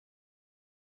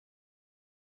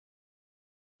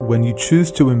When you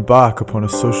choose to embark upon a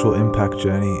social impact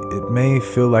journey, it may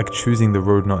feel like choosing the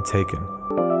road not taken.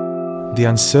 The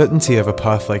uncertainty of a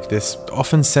path like this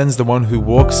often sends the one who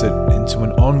walks it into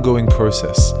an ongoing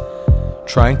process,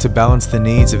 trying to balance the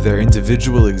needs of their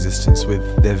individual existence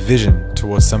with their vision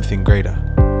towards something greater.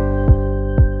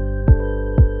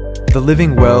 The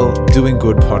Living Well, Doing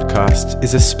Good podcast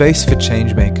is a space for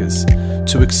changemakers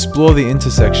to explore the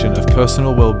intersection of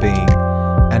personal well-being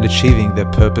and achieving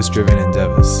their purpose-driven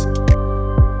endeavors.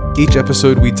 Each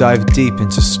episode we dive deep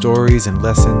into stories and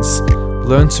lessons,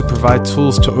 learn to provide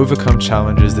tools to overcome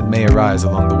challenges that may arise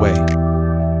along the way.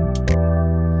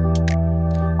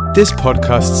 This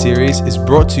podcast series is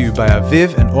brought to you by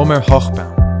Aviv and Omer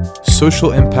Hochbaum,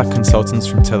 social impact consultants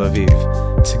from Tel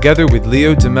Aviv, together with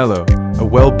Leo DeMello, a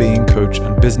well-being coach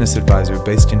and business advisor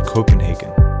based in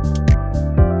Copenhagen.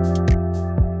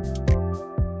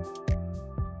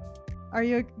 Are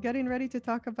you getting ready to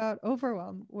talk about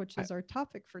Overwhelm, which is our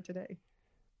topic for today?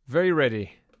 Very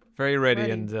ready,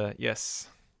 and yes,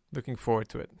 looking forward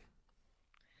to it.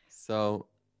 So,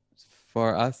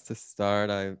 for us to start,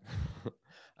 I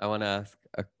want to ask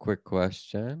a quick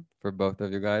question for both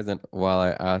of you guys, and while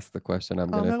I ask the question, I'm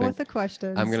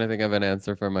gonna think of an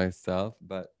answer for myself.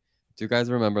 But do you guys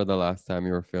remember the last time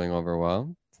you were feeling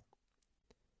overwhelmed?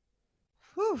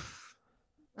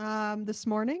 This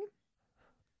morning.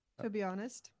 To be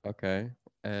honest. Okay.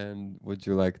 And would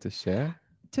you like to share?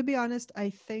 To be honest, I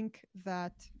think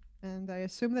that, and I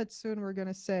assume that soon we're going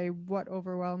to say what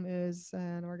overwhelm is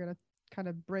and we're going to kind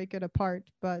of break it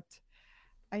apart. But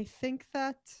I think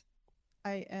that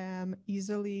I can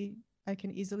easily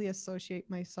associate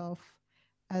myself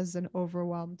as an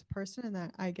overwhelmed person and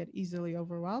that I get easily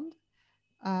overwhelmed.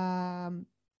 I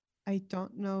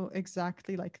don't know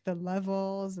exactly like the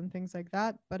levels and things like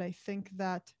that, but I think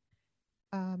that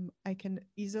I can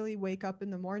easily wake up in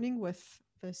the morning with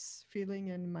this feeling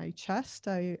in my chest.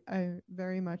 I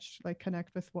very much like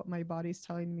connect with what my body's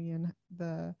telling me and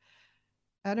the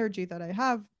energy that I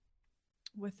have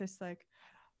with this, like,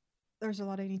 there's a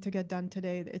lot I need to get done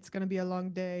today. It's going to be a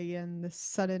long day, and this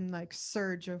sudden like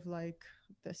surge of like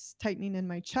this tightening in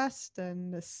my chest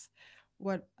and this,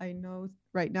 what I know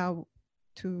right now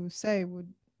to say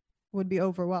would be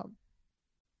overwhelmed.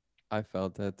 I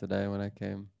felt it today when I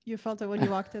came. You felt it when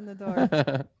you walked in the door.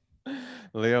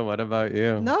 Leo, what about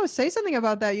you? No, say something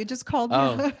about that. You just called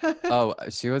me.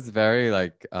 She was very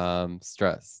like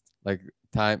stressed. Like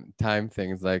time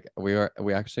things. Like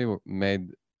we actually made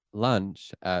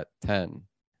lunch at 10.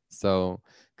 So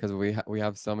because we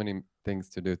have so many things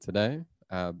to do today.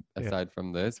 Aside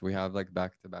from this, we have like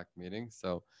back-to-back meetings.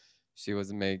 So she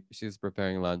was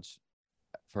preparing lunch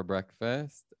for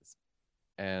breakfast.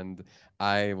 And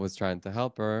I was trying to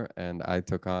help her, and I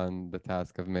took on the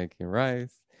task of making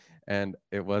rice, and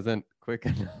it wasn't quick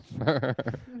enough for her.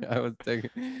 I was taking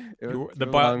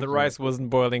the rice wasn't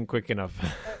boiling quick enough.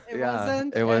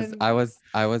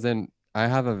 I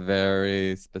have a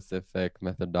very specific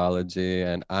methodology,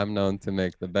 and I'm known to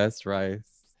make the best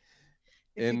rice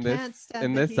in this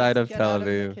side of Tel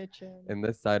Aviv,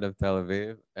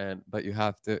 but you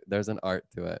have to, there's an art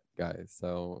to it, guys.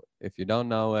 So if you don't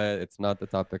know it, it's not the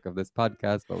topic of this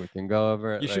podcast, but we can go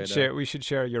over it later. We should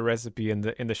share your recipe in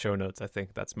the show notes. I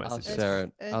think that's my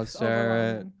suggestion. I'll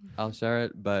share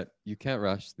it, but you can't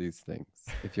rush these things.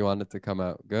 If you want it to come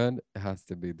out good, it has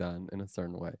to be done in a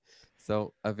certain way.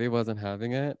 So Avi wasn't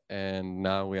having it, and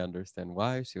now we understand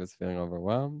why she was feeling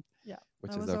overwhelmed. Yeah,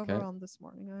 which I was is okay. overwhelmed this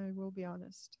morning. I will be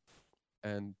honest.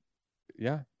 And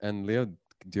Leo,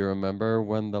 do you remember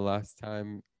when the last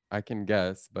time? I can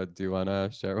guess, but do you want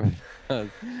to share with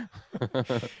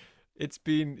us? It's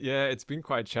been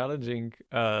quite challenging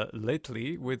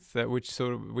lately, with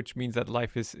which means that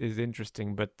life is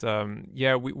interesting. But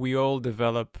we all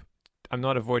develop. I'm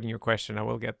not avoiding your question. I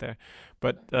will get there,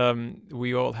 but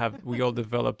we all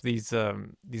develop these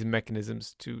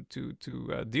mechanisms to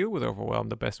deal with overwhelm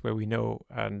the best way we know,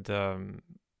 and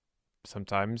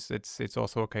sometimes it's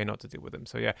also okay not to deal with them.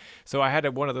 So I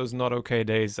had one of those not okay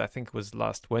days. I think it was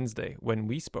last Wednesday when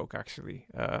we spoke, actually,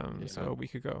 so a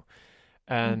week ago,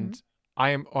 and I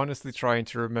am honestly trying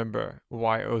to remember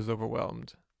why I was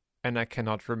overwhelmed, and I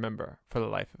cannot remember for the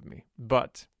life of me.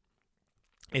 But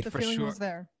the feeling was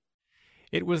there.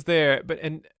 It was there, but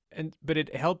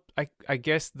it helped. I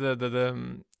guess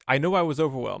the I know I was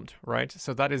overwhelmed, right?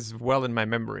 So that is well in my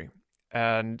memory,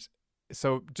 and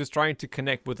so just trying to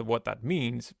connect with what that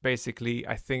means. Basically,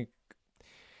 I think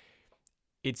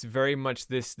it's very much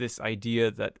this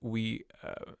idea that we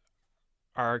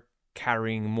are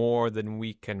carrying more than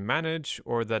we can manage,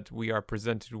 or that we are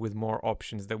presented with more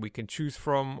options that we can choose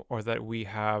from, or that we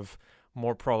have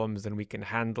more problems than we can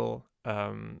handle,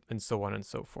 and so on and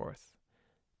so forth.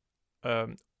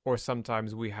 Or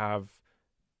sometimes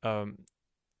um,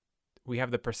 we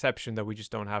have the perception that we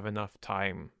just don't have enough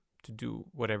time to do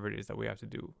whatever it is that we have to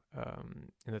do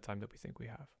in the time that we think we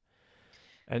have.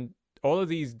 And all of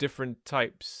these different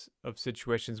types of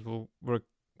situations will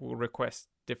request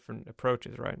different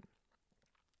approaches, right?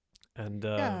 And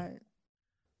Yeah.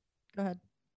 Go ahead.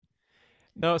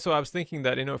 no, so I was thinking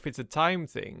that, if it's a time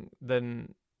thing,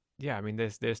 then yeah, I mean,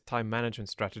 there's time management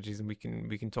strategies, and we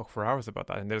can talk for hours about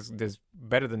that. And there's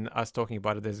better than us talking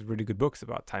about it. There's really good books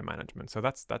about time management, so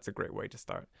that's a great way to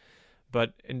start.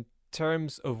 But in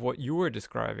terms of what you were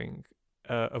describing,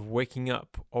 of waking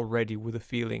up already with a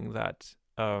feeling that,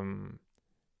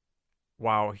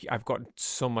 wow, I've got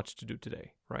so much to do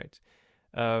today, right?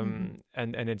 And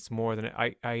it's more than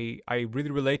I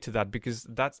really relate to that, because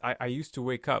I used to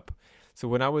wake up. So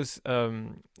when I was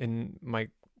in my,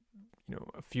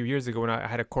 a few years ago, when I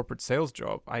had a corporate sales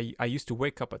job, I used to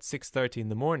wake up at 6:30 in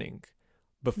the morning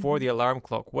before the alarm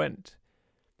clock went,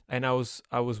 and I was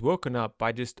woken up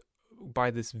by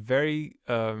this very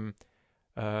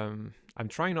I'm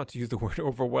trying not to use the word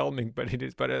overwhelming, but it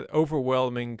is, but an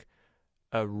overwhelming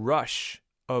rush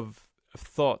of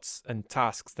thoughts and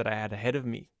tasks that I had ahead of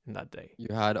me in that day.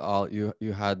 You had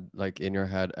you had like in your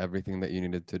head everything that you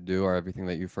needed to do, or everything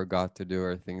that you forgot to do,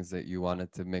 or things that you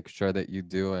wanted to make sure that you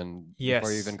do, and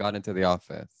before you even Yes. got into the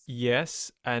office.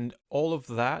 Yes, and all of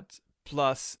that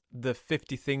plus the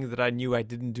 50 things that I knew I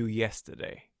didn't do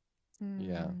yesterday,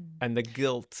 Yeah. and the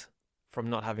guilt from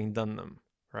not having done them,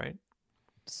 right?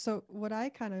 So what I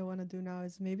kind of want to do now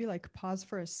is maybe like pause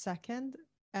for a second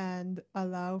and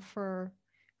allow for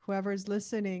whoever's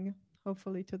listening,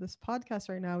 hopefully to this podcast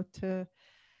right now, to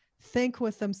think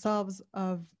with themselves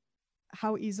of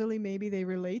how easily maybe they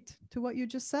relate to what you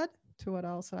just said, to what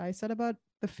else I said about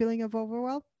the feeling of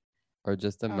overwhelm. Or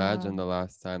just imagine the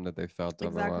last time that they felt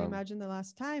Exactly. overwhelmed. Imagine the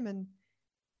last time. And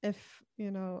if,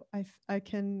 I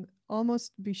can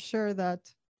almost be sure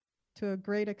that to a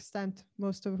great extent,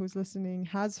 most of who's listening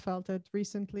has felt it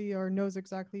recently or knows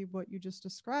exactly what you just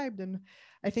described. And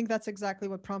I think that's exactly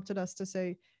what prompted us to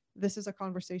say, this is a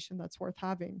conversation that's worth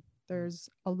having. There's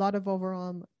a lot of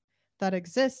overwhelm that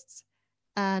exists,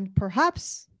 and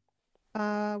perhaps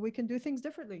we can do things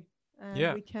differently, and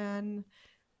Yeah. we can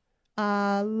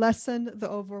lessen the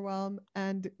overwhelm,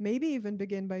 and maybe even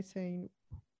begin by saying,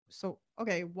 so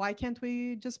okay, why can't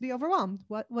we just be overwhelmed?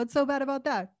 What's so bad about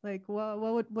that? Like,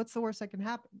 what's the worst that can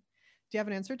happen? Do you have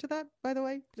an answer to that, by the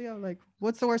way, Leo? Like,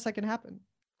 what's the worst that can happen?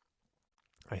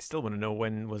 I still want to know,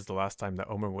 when was the last time that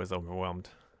Omer was overwhelmed?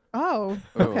 Oh,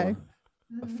 okay.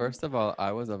 First of all,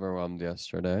 I was overwhelmed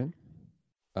yesterday.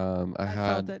 I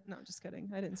felt it. No, just kidding.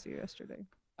 I didn't see you yesterday.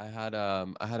 I had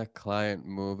a client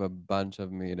move a bunch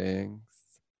of meetings,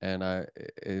 and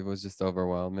it was just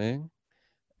overwhelming,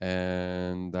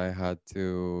 and I had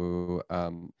to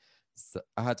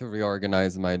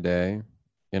reorganize my day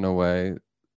in a way,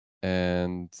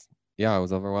 and yeah, I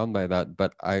was overwhelmed by that.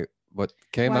 But what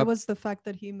came Why up, was the fact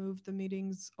that he moved the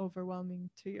meetings overwhelming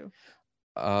to you?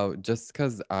 just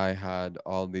because I had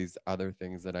all these other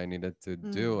things that I needed to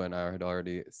do, and I had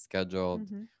already scheduled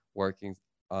Mm-hmm. working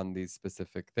on these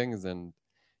specific things, and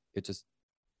it just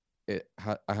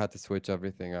I had to switch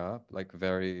everything up like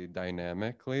very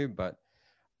dynamically. But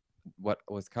what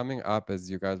was coming up as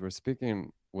you guys were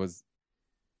speaking was,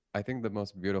 I think, the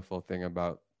most beautiful thing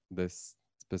about this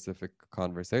specific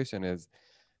conversation is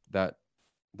that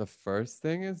the first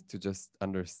thing is to just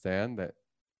understand that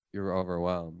you're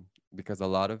overwhelmed, because a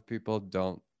lot of people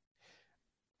don't,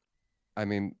 I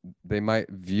mean, they might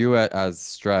view it as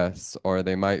stress, or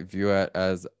they might view it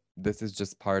as this is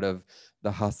just part of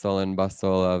the hustle and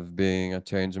bustle of being a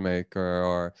change maker,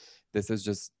 or this is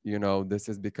just, this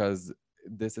is because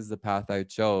this is the path I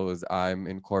chose. I'm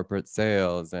in corporate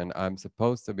sales and I'm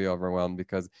supposed to be overwhelmed,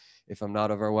 because if I'm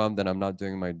not overwhelmed, then I'm not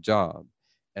doing my job.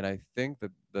 And I think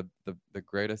that the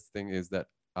greatest thing is that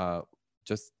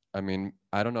just, I mean,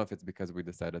 I don't know if it's because we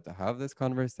decided to have this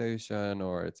conversation,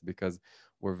 or it's because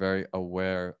we're very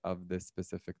aware of this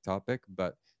specific topic.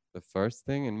 But the first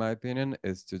thing, in my opinion,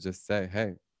 is to just say,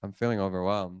 hey, I'm feeling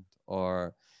overwhelmed,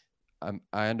 or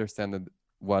I understand that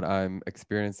what I'm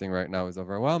experiencing right now is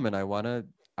overwhelmed, and I want to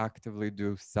actively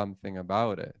do something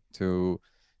about it to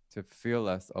feel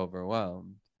less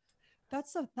overwhelmed.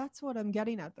 That's what I'm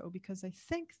getting at, though, because I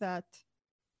think that,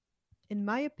 in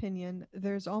my opinion,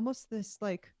 there's almost this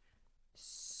like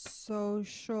social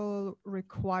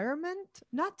requirement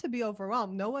not to be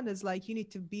overwhelmed. No one is like, you need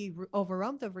to be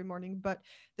overwhelmed every morning, but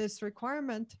this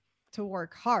requirement to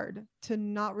work hard, to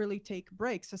not really take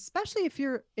breaks, especially if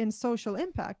you're in social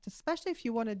impact, especially if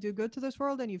you want to do good to this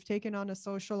world and you've taken on a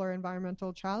social or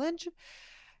environmental challenge.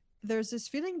 There's this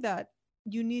feeling that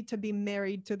you need to be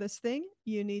married to this thing.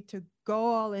 You need to go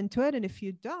all into it. And if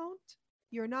you don't,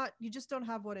 you just don't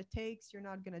have what it takes. You're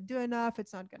not going to do enough.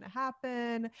 It's not going to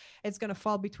happen. It's going to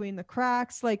fall between the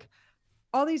cracks. Like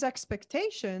all these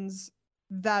expectations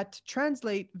that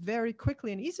translate very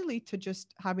quickly and easily to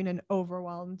just having an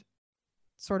overwhelmed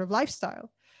sort of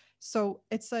lifestyle. So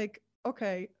it's like,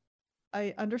 okay,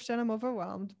 I understand I'm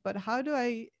overwhelmed, but how do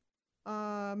I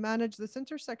manage this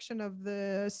intersection of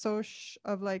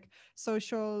socially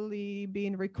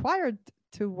being required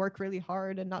to work really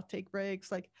hard and not take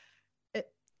breaks? Like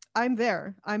I'm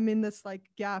in this like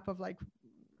gap of like,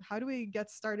 how do we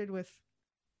get started with,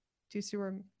 do you see what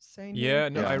I'm saying Yeah, here?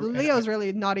 no, Yeah. Leo's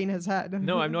really nodding his head.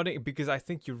 No, I'm not, because I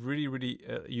think you really, really,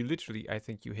 you literally, I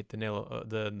think you hit the nail,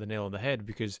 the nail on the head,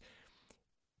 because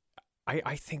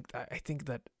I think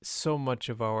that so much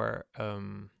of our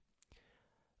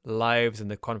lives and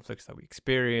the conflicts that we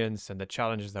experience and the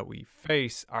challenges that we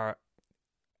face are,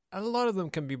 a lot of them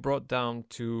can be brought down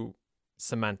to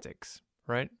semantics,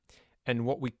 right? And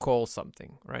what we call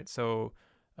something, right? So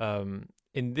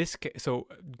in this case, so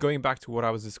going back to what I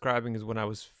was describing is when I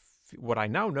was, what I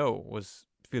now know was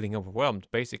feeling overwhelmed.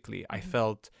 Basically, I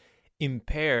felt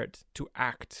impaired to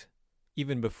act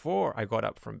even before I got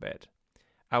up from bed.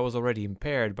 I was already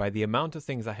impaired by the amount of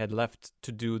things I had left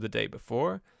to do the day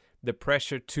before, the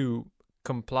pressure to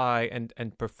comply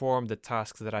and perform the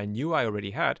tasks that I knew I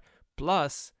already had,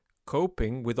 plus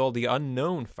coping with all the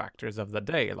unknown factors of the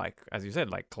day, like, as you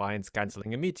said, like clients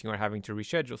canceling a meeting or having to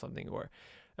reschedule something, or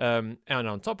and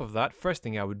on top of that, first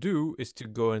thing I would do is to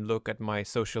go and look at my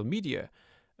social media,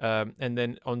 and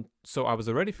then so I was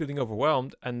already feeling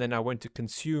overwhelmed, and then I went to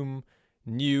consume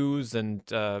news and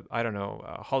I don't know,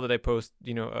 holiday posts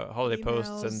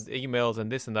and emails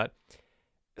and this and that.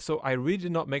 So I really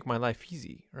did not make my life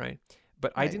easy, right?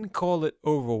 But I didn't call it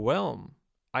overwhelm.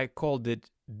 I called it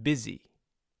busy.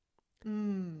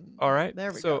 All right.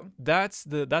 There we so go.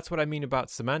 that's what I mean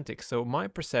about semantics. So my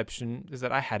perception is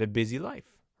that I had a busy life,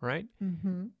 right?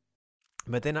 Mm-hmm.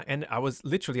 But then I was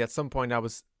literally, at some point I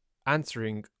was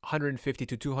answering 150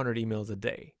 to 200 emails a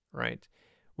day, right?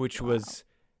 Which was,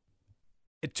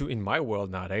 in my world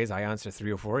nowadays, I answer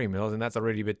 3 or 4 emails, and that's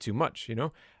already a bit too much,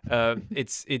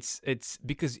 it's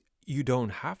because you don't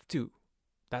have to.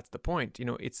 That's the point.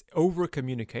 It's over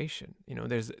communication.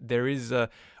 There is a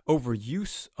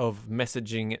overuse of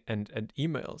messaging and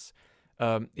emails.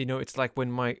 It's like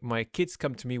when my kids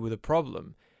come to me with a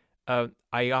problem, I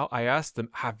ask them,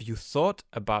 have you thought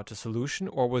about a solution,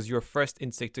 or was your first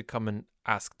instinct to come and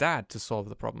ask dad to solve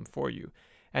the problem for you?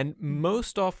 And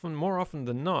more often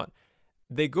than not,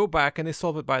 they go back and they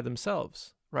solve it by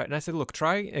themselves, right? And I said, look,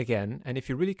 try again. And if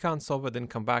you really can't solve it, then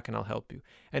come back and I'll help you.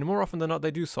 And more often than not,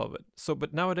 they do solve it.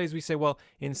 But nowadays we say, well,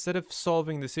 instead of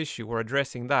solving this issue or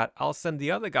addressing that, I'll send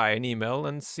the other guy an email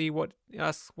and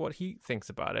ask what he thinks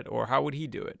about it, or how would he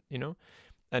do it,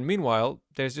 And meanwhile,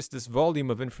 there's just this volume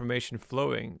of information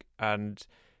flowing, and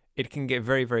it can get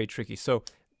very, very tricky. So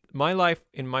my life,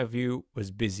 in my view, was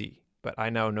busy, but I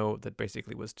now know that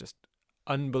basically was just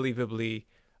unbelievably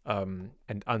and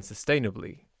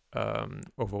unsustainably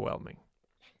overwhelming.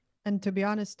 And to be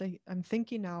honest, I'm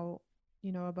thinking now,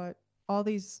 about all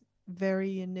these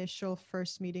very initial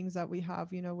first meetings that we have,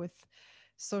 with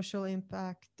social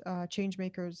impact change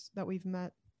makers that we've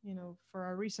met, for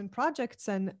our recent projects,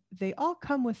 and they all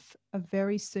come with a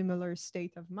very similar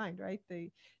state of mind, right?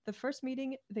 The first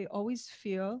meeting, they always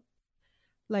feel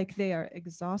like they are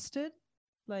exhausted,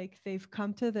 like they've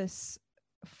come to this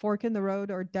fork in the road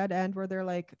or dead end where they're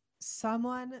like,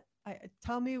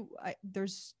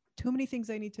 there's too many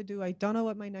things I need to do. I don't know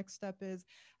what my next step is.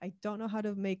 I don't know how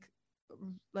to make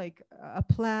like a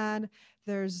plan.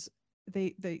 They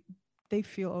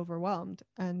feel overwhelmed,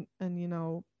 and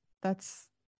that's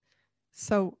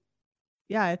so,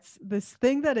 yeah, it's this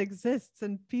thing that exists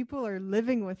and people are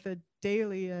living with it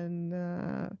daily. And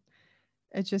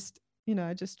it just,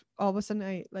 all of a sudden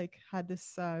I like had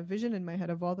this vision in my head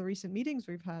of all the recent meetings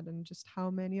we've had and just how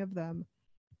many of them,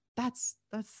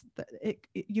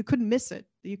 you couldn't miss it.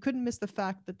 You couldn't miss the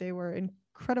fact that they were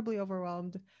incredibly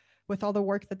overwhelmed with all the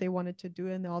work that they wanted to do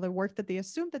and all the work that they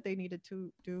assumed that they needed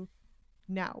to do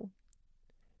now.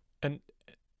 And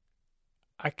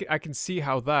I can see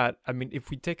how that,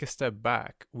 if we take a step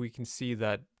back, we can see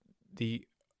that the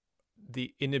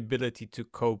inability to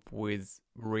cope with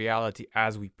reality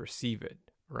as we perceive it,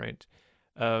 right?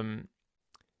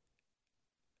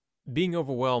 Being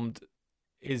overwhelmed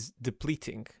is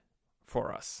depleting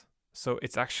for us, So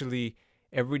it's actually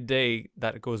every day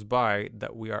that goes by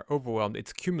that we are overwhelmed,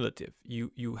 it's cumulative.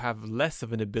 You have less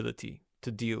of an ability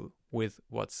to deal with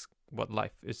what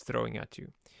life is throwing at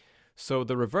you. So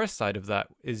the reverse side of that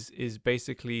is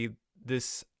basically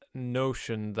this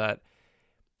notion that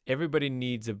everybody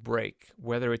needs a break,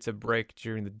 whether it's a break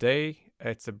during the day,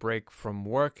 it's a break from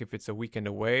work, if it's a weekend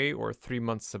away, or a 3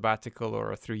 month sabbatical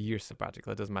or a 3 year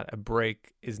sabbatical. It doesn't matter. A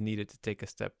break is needed to take a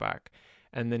step back.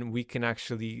 And then we can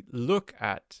actually look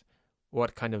at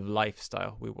what kind of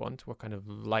lifestyle we want, what kind of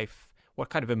life, what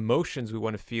kind of emotions we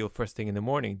want to feel first thing in the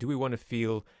morning. Do we want to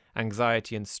feel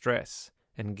anxiety and stress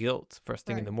and guilt first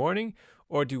thing in the Right. morning?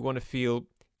 Or do we want to feel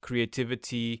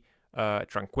creativity,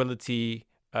 tranquility,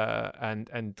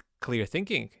 and clear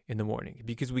thinking in the morning?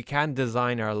 Because we can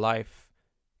design our life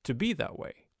to be that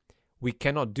way. We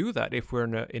cannot do that if we're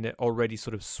in a already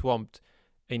sort of swamped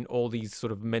in all these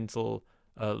sort of mental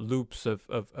loops of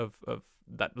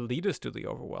that lead us to the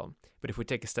overwhelm. But if we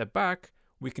take a step back,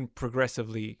 we can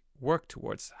progressively work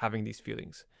towards having these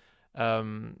feelings.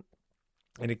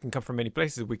 And it can come from many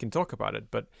places. We can talk about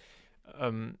it, but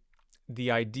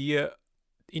the idea,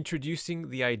 introducing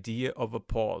the idea of a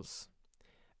pause,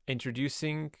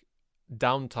 introducing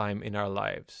downtime in our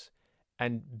lives,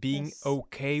 and being Yes.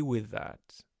 okay with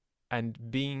that,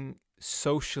 and being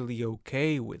socially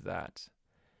okay with that,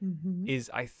 Mm-hmm. is,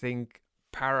 I think,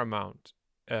 paramount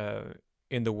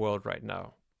in the world right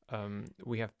now.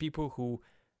 We have people who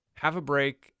have a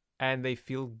break and they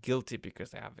feel guilty because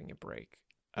they're having a break.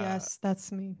 Yes,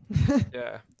 that's me.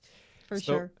 Yeah. For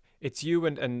So sure. it's you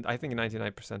and I think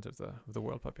 99% of the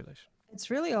world population. It's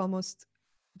really almost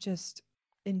just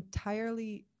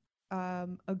entirely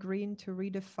agreeing to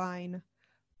redefine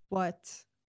what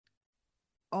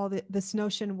this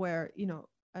notion where,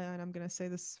 and I'm going to say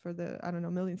this for the, I don't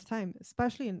know, millionth time,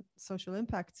 especially in social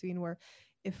impact scene, where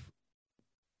if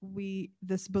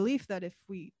this belief that if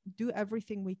we do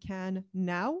everything we can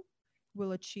now,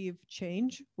 we'll achieve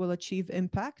change, we'll achieve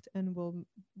impact, and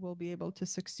we'll be able to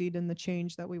succeed in the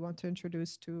change that we want to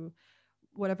introduce to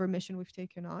whatever mission we've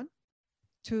taken on,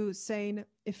 to saying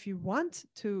if you want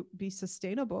to be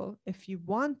sustainable, if you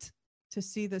want to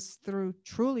see this through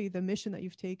truly the mission that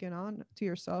you've taken on to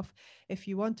yourself, if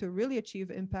you want to really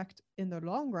achieve impact in the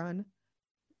long run,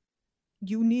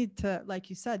 you need to, like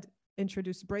you said,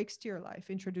 introduce breaks to your life,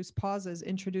 introduce pauses,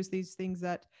 introduce these things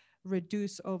that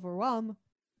reduce overwhelm.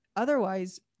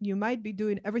 Otherwise, you might be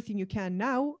doing everything you can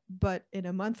now, but in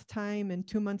a month time, in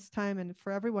 2 months time, and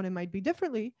for everyone it might be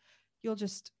differently,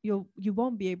 you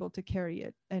won't be able to carry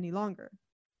it any longer.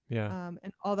 Yeah.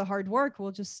 And all the hard work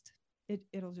will just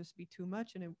it'll just be too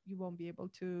much, and you won't be able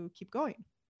to keep going.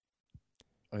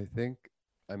 I think,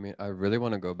 I mean, I really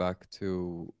want to go back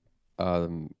to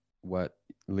what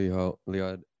Leo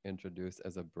had introduced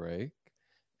as a break,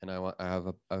 and I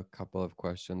have a couple of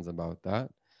questions about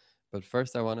that. But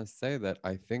first, I want to say that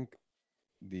I think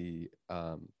the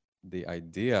um, the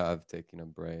idea of taking a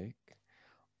break,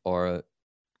 or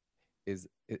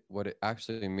what it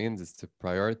actually means, is to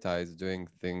prioritize doing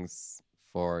things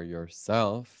for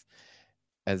yourself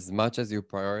as much as you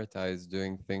prioritize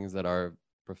doing things that are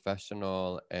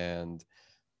professional and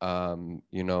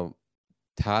you know,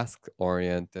 task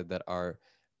oriented, that are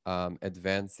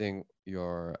advancing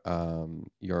your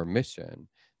mission.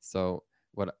 So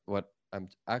what I'm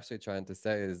actually trying to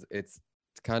say is, it's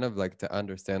kind of like to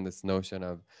understand this notion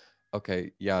of,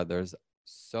 okay, yeah, there's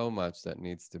so much that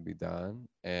needs to be done,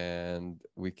 and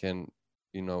we can,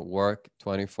 you know, work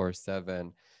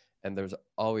 24/7, and there's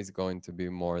always going to be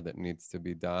more that needs to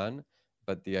be done.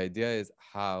 But the idea is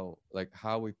how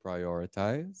we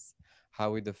prioritize,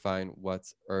 how we define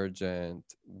what's urgent,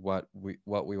 what we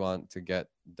want to get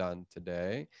done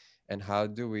today, and how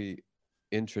do we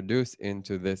introduce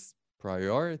into this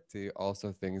priority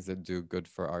also things that do good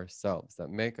for ourselves, that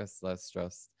make us less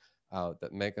stressed out,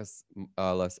 that make us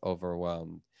less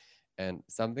overwhelmed. And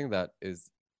something that is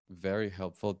very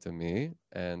helpful to me,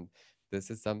 and this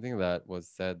is something that was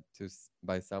said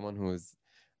by someone who is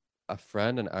a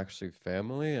friend and actually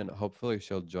family, and hopefully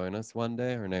she'll join us one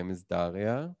day. Her name is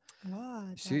Daria. Ah,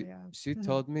 she Daria. she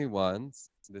told me once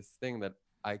this thing that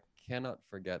I cannot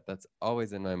forget, that's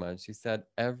always in my mind. She said,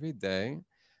 every day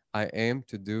I aim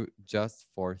to do just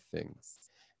 4 things,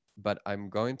 but I'm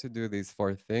going to do these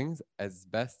 4 things as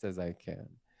best as I can.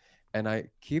 And I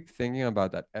keep thinking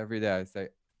about that every day. I say,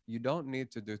 you don't need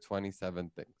to do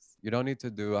 27 things, you don't need to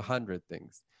do 100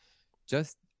 things.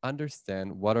 Just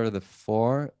understand what are the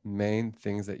 4 main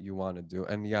things that you want to do.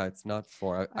 And yeah, it's not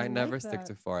four. I I never like stick that.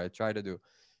 to four. I try to do,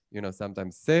 you know,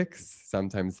 sometimes 6,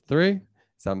 sometimes 3,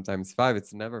 sometimes 5.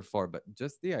 It's never 4. But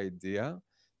just the idea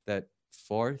that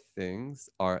 4 things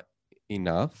are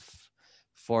enough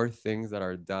for things that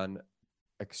are done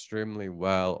extremely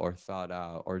well or thought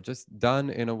out or just done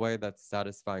in a way that's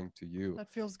satisfying to you, That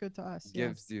feels good to us. Yeah.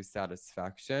 gives you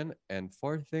satisfaction. And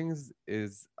four things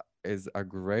is a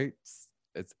great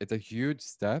it's a huge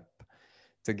step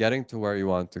to getting to where you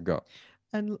want to go.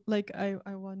 And like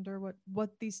I wonder what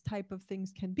these type of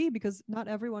things can be, because not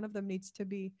every one of them needs to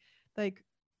be like,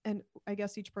 and I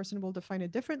guess each person will define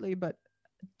it differently, but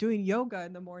doing yoga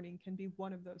in the morning can be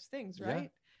one of those things, Yeah,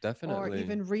 right? Or definitely.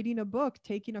 even reading a book,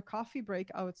 taking a coffee break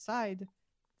outside.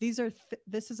 These are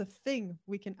this is a thing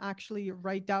we can actually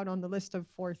write down on the list of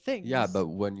four things. Yeah, but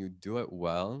when you do it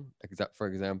well, except for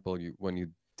example, you when you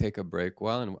take a break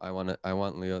well, and I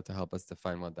want Leo to help us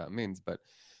define what that means, but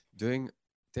doing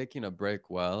taking a break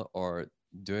well or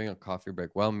doing a coffee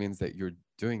break well means that you're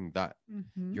doing that.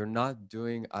 Mm-hmm. You're not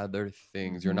doing other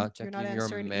things. You're Mm-hmm. not You're not checking your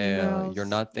answering mail. You're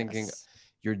emails. not thinking. Yes.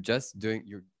 You're just doing.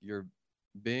 You're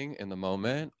being in the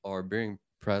moment or being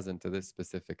present to this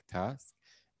specific task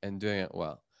and doing it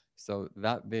well. So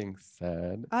that being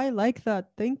said, I like that.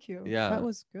 Thank you. That yeah,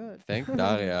 was good. thank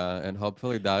Daria, and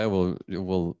hopefully Daria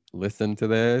will listen to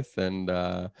this, and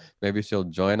maybe she'll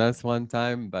join us one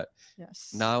time. But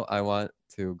Yes. now I want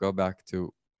to go back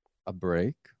to a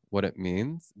break, what it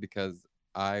means, because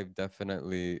I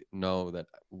definitely know that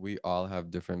we all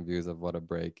have different views of what a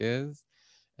break is,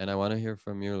 and I want to hear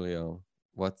from you, Leo.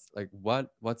 What's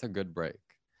a good break?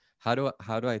 How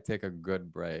do I take a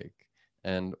good break?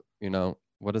 And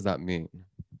what does that mean?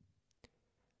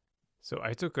 So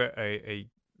I took a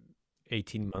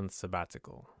 18-month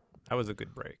sabbatical. That was a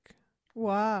good break.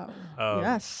 Wow. Um,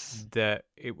 Yes. that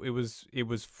it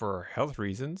was for health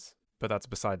reasons, but that's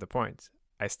beside the point.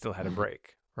 I still had a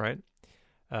break, right?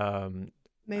 Um,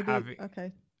 Maybe having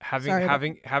okay. having Sorry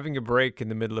about- having a break in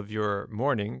the middle of your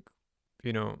morning,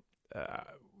 you know, uh,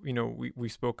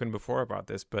 we've spoken before about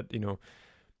this, but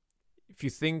if you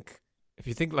think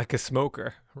like a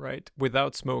smoker, right,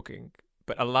 without smoking,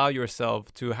 but allow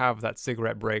yourself to have that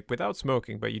cigarette break without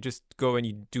smoking, but you just go and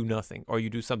you do nothing, or you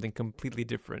do something completely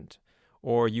different,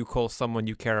 or you call someone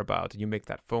you care about and you make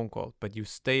that phone call, but you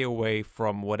stay away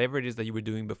from whatever it is that you were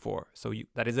doing before. So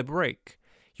that is a break.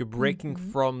 You're breaking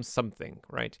Mhm. from something,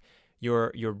 right?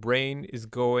 Your brain is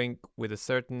going with a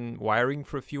certain wiring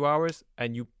for a few hours,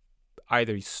 and you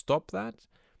either stop that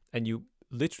and you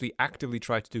literally actively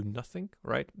try to do nothing,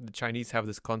 right? The Chinese have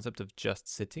this concept of just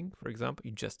sitting, for example.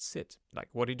 You just sit. Like,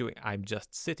 what are you doing? I'm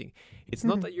just sitting. It's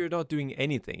not that you're not doing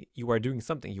anything. You are doing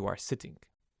something. You are sitting.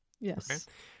 Yes. Okay.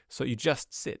 So you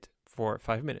just sit for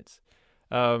 5 minutes.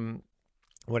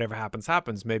 Whatever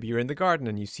happens. Maybe you're in the garden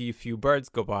and you see a few birds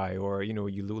go by, or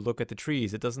you look at the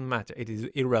trees. It doesn't matter. It is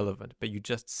irrelevant, but you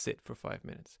just sit for 5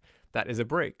 minutes. That is a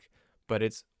break. But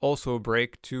it's also a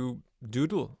break to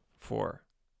doodle for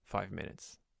 5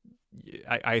 minutes.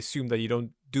 I assume that you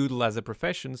don't doodle as a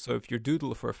profession, so if you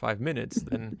doodle for 5 minutes,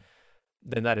 then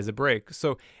that is a break.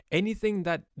 So anything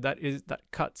that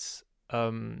cuts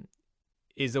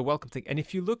is a welcome thing. And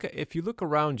if you look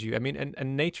around you, I mean,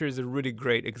 and nature is a really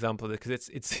great example of it, because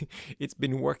it's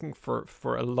been working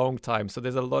for a long time. So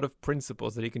there's a lot of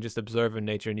principles that you can just observe in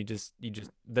nature, and you just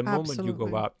the moment you go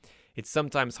Absolutely. out, it's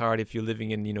sometimes hard if you're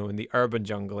living in in the urban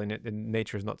jungle and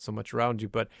nature is not so much around you.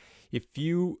 But if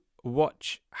you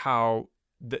watch how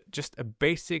just a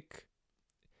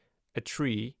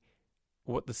tree,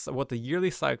 what the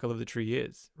yearly cycle of the tree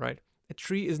is, right? A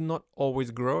tree is not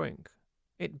always growing.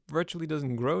 It virtually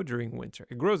doesn't grow during winter.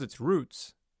 It grows its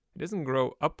roots. It doesn't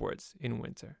grow upwards in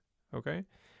winter. Okay?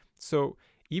 So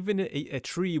even a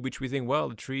tree, which we think, well,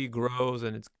 the tree grows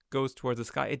and it goes towards the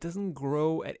sky, it doesn't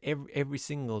grow at every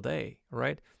single day,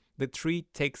 right? The tree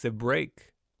takes a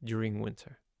break during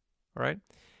winter, right?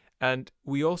 And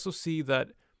we also see that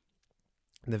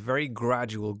the very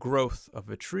gradual growth of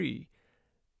a tree,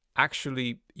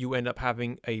 actually you end up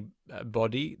having a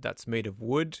body that's made of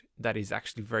wood that is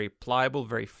actually very pliable,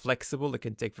 very flexible. It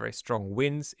can take very strong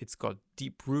winds. It's got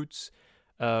deep roots.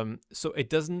 So it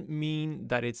doesn't mean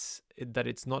that it's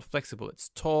not flexible. It's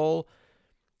tall.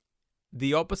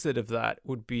 The opposite of that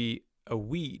would be a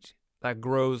weed that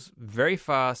grows very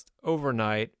fast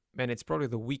overnight, and it's probably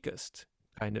the weakest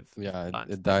kind of plant.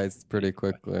 It dies pretty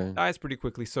quickly. Dies pretty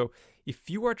quickly. So if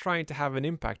you are trying to have an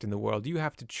impact in the world, you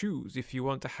have to choose if you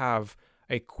want to have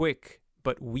a quick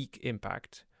but weak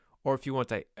impact, or if you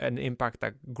want an impact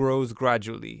that grows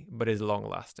gradually but is long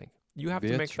lasting. You have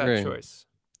to make that choice.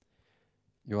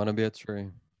 You want to be a tree?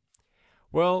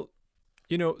 Well,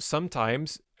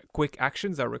 sometimes quick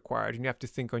actions are required, and you have to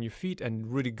think on your feet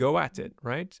and really go at it,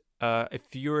 right?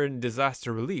 If you're in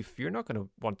disaster relief, you're not going to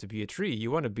want to be a tree.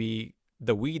 You want to be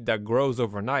the weed that grows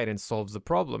overnight and solves the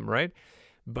problem, right?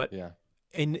 But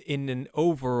in an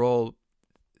overall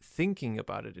thinking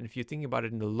about it, and if you think about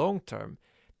it in the long term,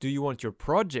 do you want your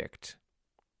project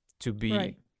to be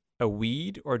Right. a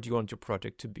weed, or do you want your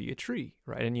project to be a tree,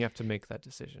 right? And you have to make that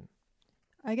decision.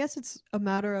 I guess it's a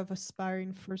matter of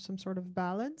aspiring for some sort of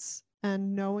balance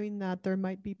and knowing that there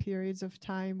might be periods of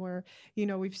time where,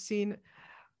 we've seen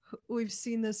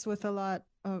this with a lot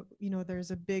of, there's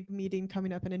a big meeting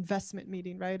coming up, an investment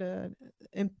meeting, right?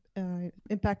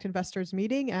 Impact investors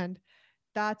meeting. And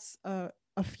that's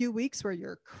a few weeks where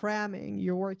you're cramming,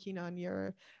 you're working on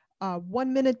your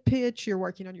 1 minute pitch, you're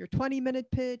working on your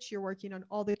 20-minute pitch, you're working on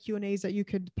all the Q&As that you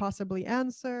could possibly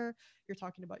answer, you're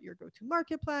talking about your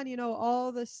go-to-market plan,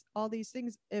 all these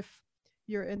things. If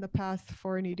you're in the path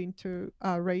for needing to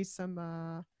raise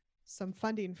some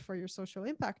funding for your social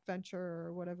impact venture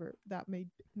or whatever that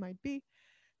might be,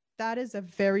 that is a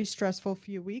very stressful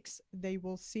few weeks. They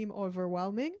will seem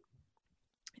overwhelming.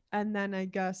 And then I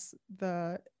guess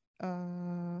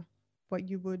what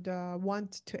you would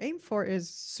want to aim for is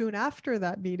soon after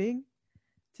that meeting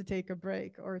to take a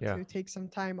break, or to take some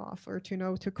time off, or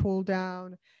to cool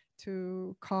down,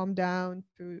 to calm down,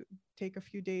 to take a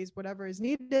few days, whatever is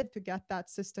needed to get that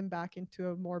system back into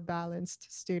a more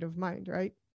balanced state of mind,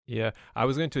 right? Yeah, I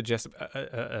was going to just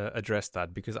address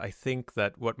that, because I think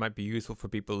that what might be useful for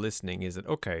people listening is that,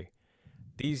 okay,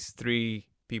 these three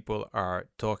people are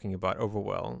talking about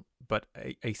overwhelm, but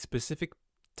a specific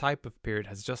type of period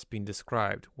has just been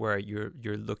described where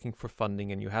you're looking for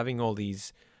funding and you're having all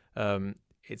these.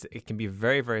 It can be a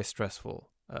very, very stressful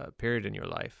period in your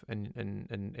life and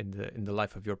in the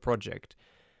life of your project.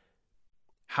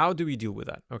 How do we deal with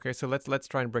that? Okay, so let's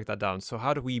try and break that down. So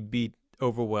how do we beat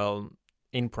overwhelm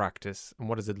in practice, and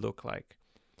what does it look like?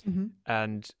 Mm-hmm.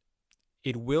 And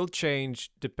it will change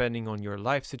depending on your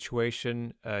life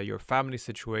situation, your family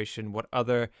situation, what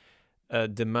other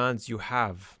demands you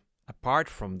have apart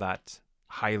from that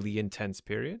highly intense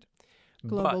period.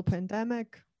 Global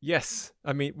pandemic. Yes,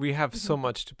 I mean, we have so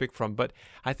much to pick from, but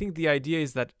I think the idea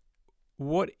is that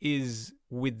what is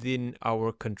within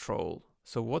our control?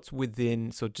 So what's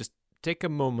within, so just take a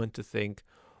moment to think,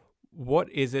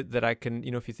 what is it that I can,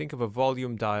 if you think of a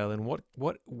volume dial, and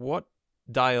what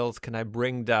dials can I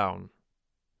bring down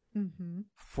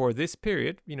for this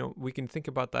period? We can think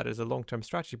about that as a long-term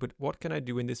strategy, but what can I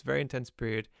do in this very intense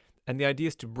period? And the idea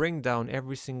is to bring down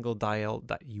every single dial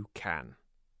that you can.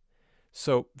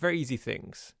 So very easy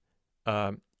things.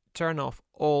 Turn off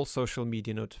all social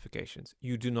media notifications.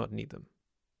 You do not need them.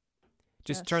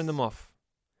 Just turn them off.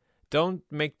 Don't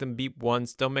make them beep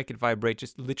once. Don't make it vibrate.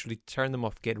 Just literally turn them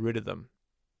off. Get rid of them.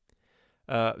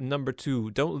 Number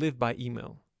 2, don't live by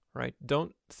email, right?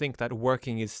 Don't think that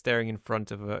working is staring in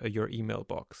front of your email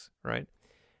box, right?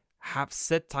 Have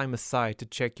set time aside to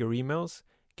check your emails.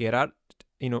 Get out,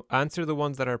 answer the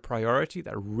ones that are priority,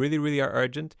 that really, really are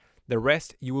urgent. The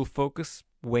rest you will focus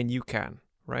when you can,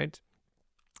 right?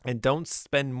 And don't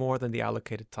spend more than the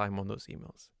allocated time on those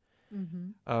emails.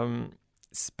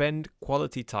 Spend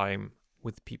quality time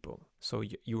with people. So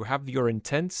you have your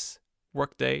intense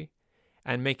workday,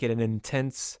 and make it an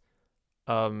intense,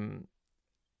 loving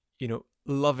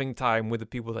time with the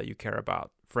people that you care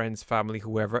about, friends, family,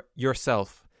 whoever,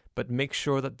 yourself. But make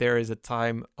sure that there is a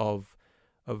time of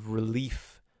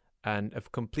relief and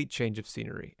of complete change of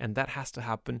scenery. And that has to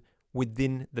happen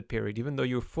within the period. Even though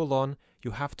you're full on,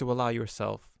 you have to allow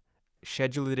yourself,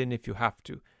 schedule it in if you have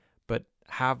to, but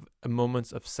have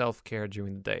moments of self-care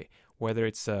during the day, whether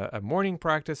it's a morning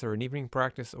practice or an evening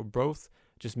practice or both.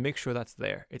 Just make sure that's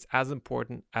there. It's as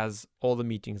important as all the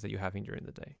meetings that you're having during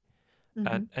the day.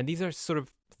 And these are sort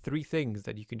of 3 things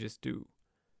that you can just do.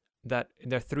 That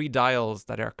there are 3 dials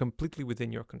that are completely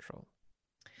within your control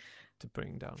to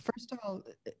bring down. First of all,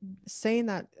 saying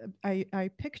that, I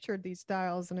pictured these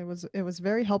dials, and it was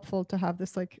very helpful to have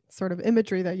this like sort of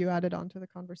imagery that you added onto the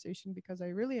conversation, because I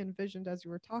really envisioned, as you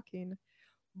were talking,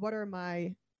 what are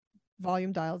my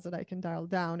volume dials that I can dial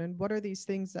down, and what are these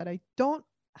things that I don't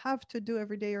have to do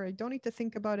every day, or I don't need to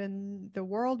think about, and the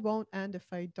world won't end if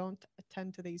I don't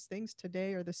attend to these things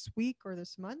today or this week or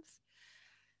this month.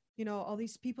 All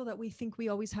these people that we think we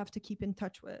always have to keep in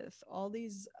touch with, all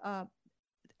these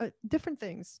different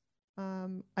things.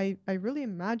 I really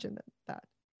imagine that.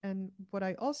 And what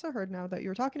I also heard now that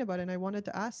you're talking about, and I wanted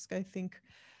to ask, I think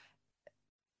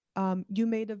you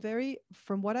made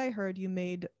from what I heard, you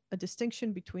made a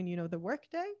distinction between, the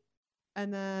workday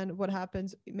and then what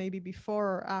happens maybe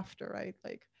before or after, right?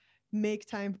 Like make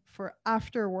time for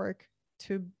after work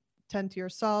to tend to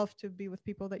yourself, to be with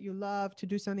people that you love, to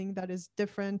do something that is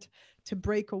different, to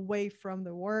break away from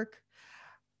the work.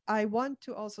 I want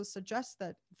to also suggest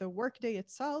that the workday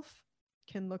itself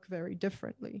can look very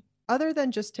differently. other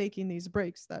than just taking these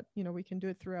breaks that, we can do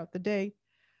it throughout the day,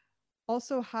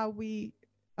 also how we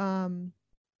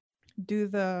do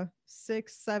the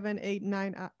 6, 7, 8,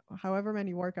 9, however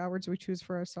many work hours we choose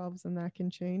for ourselves, and that can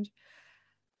change.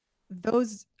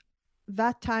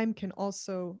 That time can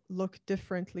also look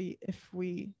differently if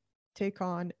we take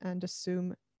on and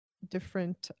assume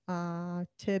different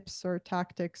tips or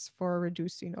tactics for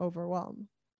reducing overwhelm,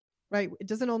 right? It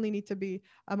doesn't only need to be,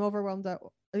 I'm overwhelmed at,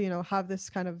 have this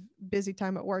kind of busy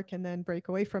time at work and then break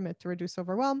away from it to reduce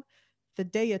overwhelm. The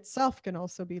day itself can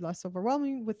also be less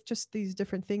overwhelming with just these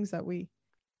different things that we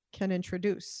can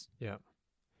introduce. Yeah.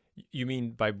 You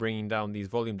mean by bringing down these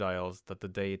volume dials that the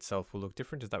day itself will look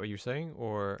different? Is that what you're saying?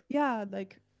 Or yeah,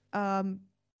 like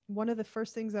one of the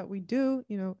first things that we do,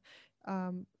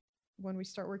 when we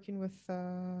start working with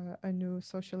a new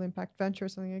social impact venture or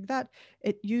something like that,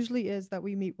 it usually is that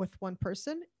we meet with one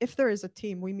person. If there is a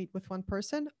team, we meet with one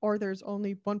person, or there's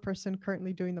only one person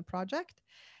currently doing the project.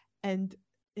 And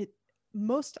it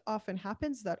most often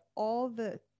happens that all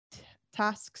the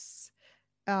tasks,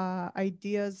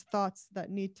 ideas, thoughts that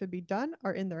need to be done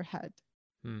are in their head.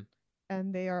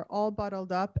 And they are all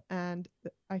bottled up, and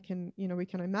we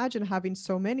can imagine having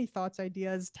so many thoughts,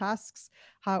 ideas, tasks,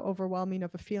 how overwhelming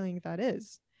of a feeling that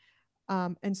is.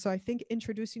 And so I think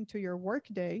introducing to your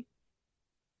workday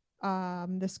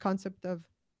this concept of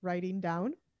writing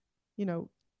down,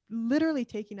 literally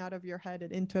taking out of your head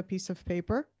and into a piece of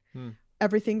paper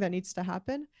everything that needs to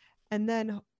happen, and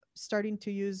then starting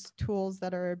to use tools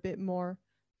that are a bit more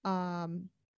kind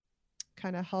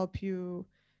of help you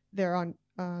there on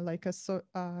like a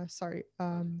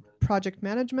project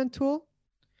management tool,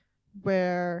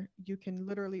 where you can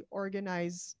literally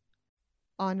organize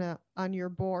on your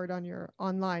board, on your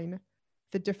online,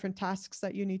 the different tasks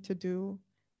that you need to do,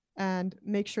 and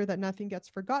make sure that nothing gets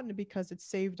forgotten because it's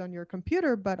saved on your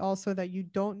computer, but also that you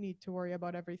don't need to worry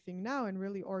about everything now, and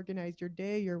really organize your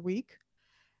day, your week.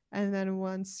 And then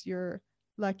once you're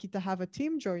lucky to have a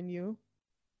team join you,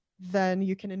 then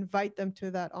you can invite them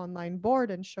to that online board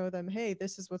and show them, hey,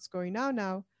 this is what's going on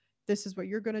now. This is what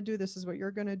you're going to do. This is what you're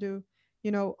going to do.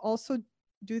 Also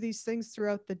do these things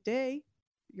throughout the day,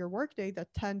 your work day,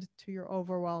 that tend to your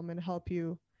overwhelm and help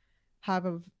you have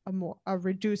a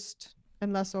reduced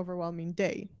and less overwhelming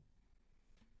day.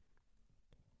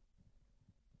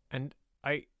 And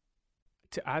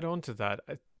to add on to that,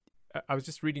 I was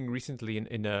just reading recently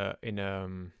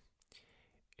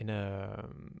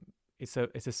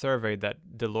it's a survey that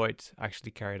Deloitte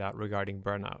actually carried out regarding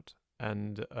burnout,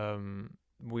 and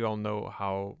we all know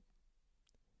how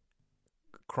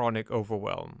chronic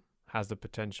overwhelm has the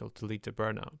potential to lead to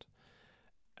burnout.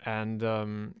 And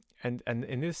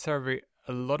in this survey,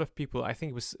 a lot of people, I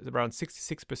think it was around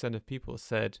 66% of people,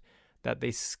 said that they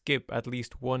skip at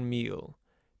least one meal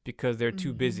because they're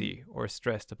too busy or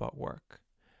stressed about work.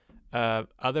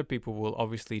 Other people will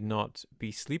obviously not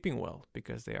be sleeping well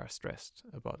because they are stressed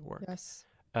about work. Yes.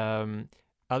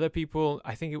 Other people,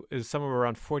 I think it was somewhere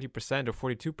around 40%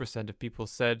 or 42% of people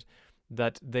said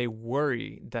that they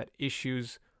worry that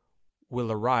issues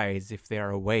will arise if they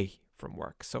are away from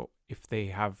work. So if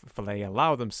they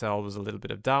allow themselves a little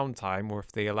bit of downtime, or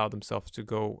if they allow themselves to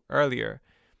go earlier,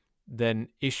 then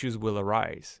issues will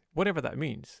arise, whatever that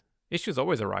means. Issues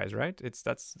always arise, right?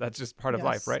 That's just part of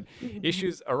life, right?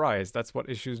 Issues arise. That's what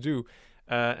issues do,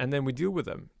 and then we deal with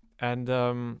them. And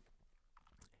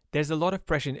there's a lot of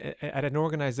pressure at an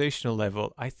organizational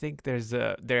level. I think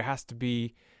there has to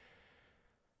be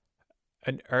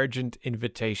an urgent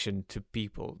invitation to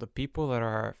people. The people that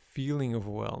are feeling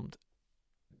overwhelmed,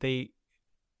 they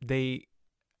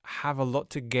have a lot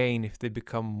to gain if they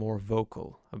become more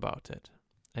vocal about it.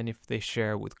 And if they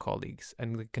share with colleagues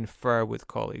and they confer with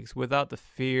colleagues without the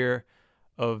fear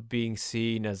of being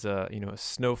seen as a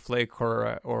snowflake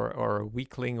or a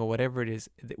weakling or whatever it is,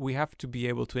 we have to be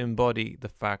able to embody the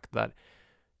fact that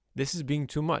this is being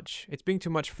too much. It's being too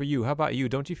much for you. How about you?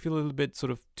 Don't you feel a little bit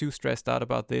sort of too stressed out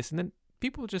about this? And then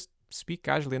people just speak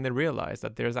casually and they realize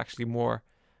that there's actually more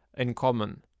in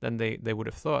common than they would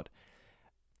have thought.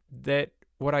 That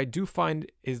what I do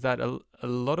find is that a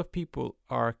lot of people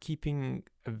are keeping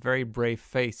a very brave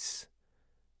face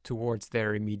towards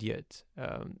their immediate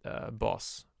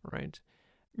boss, right?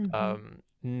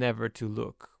 Never to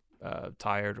look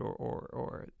tired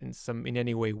or in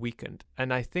any way weakened.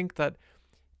 And I think that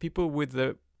people with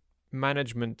the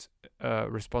management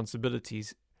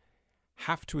responsibilities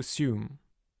have to assume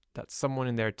that someone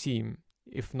in their team,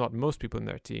 if not most people in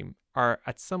their team, are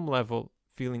at some level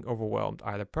feeling overwhelmed,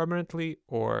 either permanently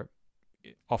or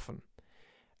often.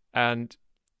 And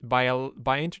by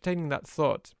entertaining that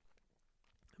thought,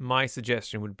 my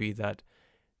suggestion would be that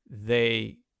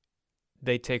they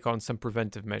they take on some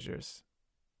preventive measures,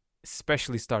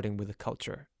 especially starting with the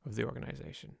culture of the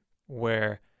organization,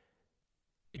 where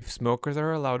if smokers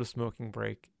are allowed a smoking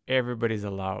break, everybody's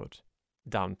allowed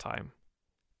downtime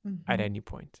at Mhm. any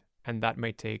point. And that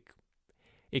may take,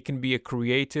 it can be a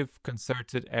creative,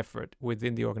 concerted effort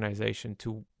within the organization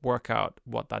to work out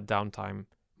what that downtime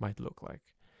might look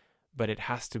like. But it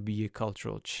has to be a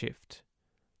cultural shift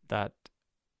that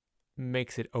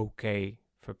makes it okay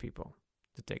for people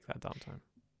to take that downtime.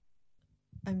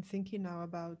 I'm thinking now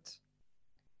about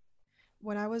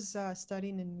when I was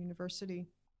studying in university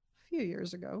a few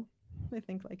years ago, I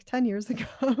think like 10 years ago,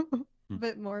 a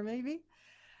bit more maybe.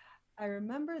 I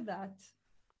remember that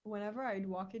whenever I'd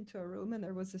walk into a room and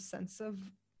there was a sense of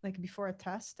like before a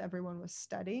test, everyone was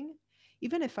studying,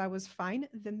 even if I was fine,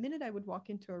 the minute I would walk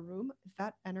into a room,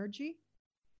 that energy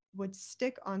would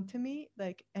stick onto me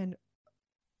like, and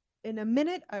in a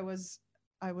minute I was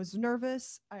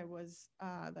nervous. I was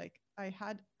like I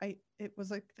it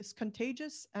was like this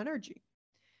contagious energy.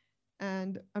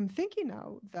 And I'm thinking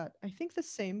now that I think the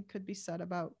same could be said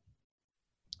about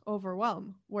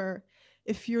overwhelm, where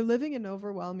if you're living an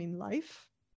overwhelming life,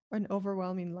 an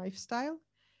overwhelming lifestyle,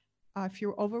 if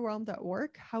you're overwhelmed at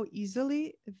work, how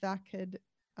easily that could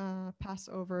pass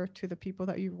over to the people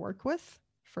that you work with,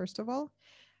 first of all,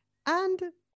 and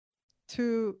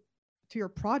to your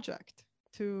project,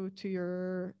 to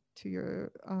your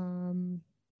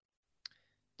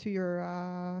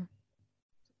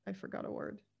I forgot a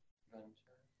word,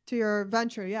 to your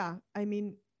venture. Yeah, I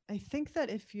mean, I think that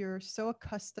if you're so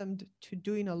accustomed to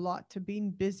doing a lot, to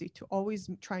being busy, to always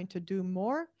trying to do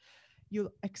more,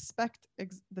 you'll expect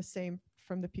the same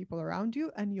from the people around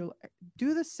you, and you'll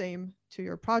do the same to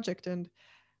your project. And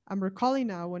I'm recalling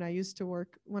now when I used to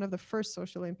work, one of the first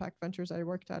social impact ventures I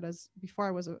worked at as before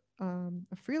I was a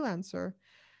freelancer.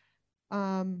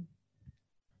 Um,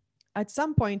 at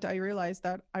some point I realized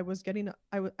that I was getting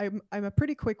I'm a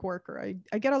pretty quick worker.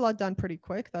 I get a lot done pretty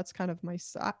quick. That's kind of my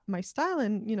style.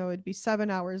 And it'd be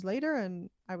 7 hours later and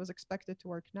I was expected to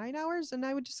work 9 hours, and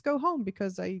I would just go home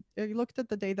because I looked at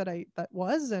the day that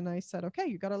was, and I said, okay,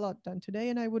 you got a lot done today,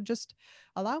 and I would just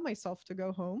allow myself to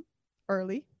go home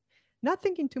early, not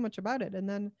thinking too much about it. And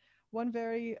then one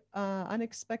very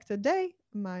unexpected day,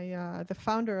 my the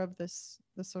founder of the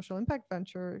social impact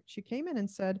venture, she came in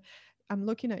and said, I'm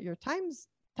looking at your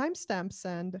timestamps,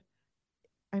 and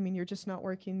I mean, you're just not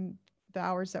working the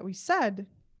hours that we said,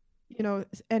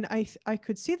 and I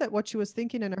could see that what she was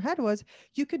thinking in her head was,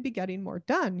 you could be getting more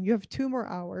done. You have 2 more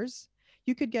hours.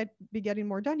 You could be getting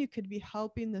more done. You could be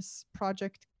helping this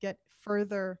project get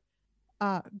further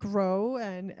grow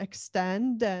and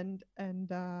extend and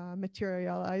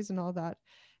materialize and all that.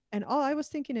 And all I was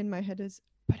thinking in my head is,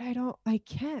 but I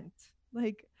can't.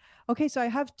 Like, okay, so I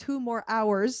have 2 more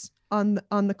hours on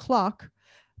the clock,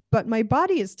 but my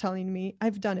body is telling me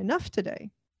I've done enough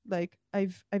today. Like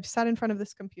I've sat in front of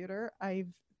this computer. I've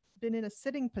been in a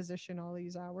sitting position all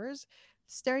these hours,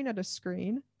 staring at a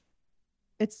screen.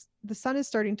 It's the sun is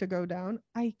starting to go down.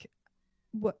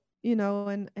 What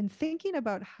and thinking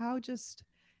about how just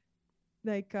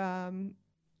like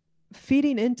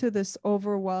feeding into this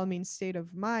overwhelming state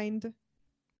of mind,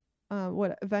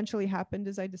 what eventually happened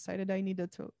is I decided I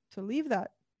needed to leave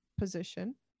that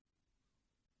position,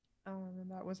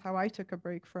 and that was how I took a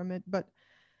break from it. But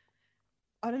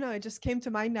I don't know, it just came to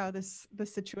mind now, the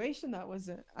situation that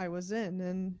I was in.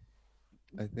 And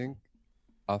I think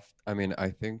I mean, I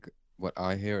think what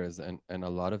I hear is, and a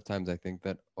lot of times I think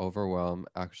that overwhelm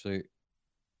actually,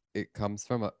 it comes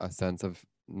from a sense of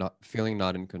not feeling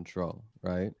not in control,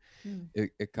 right? mm,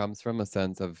 It comes from a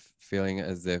sense of feeling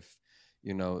as if,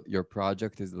 your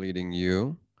project is leading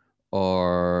you,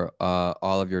 or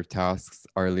all of your tasks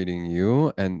are leading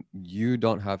you and you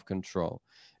don't have control.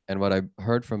 And what I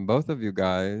heard from both of you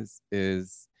guys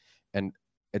is, and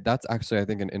that's actually, I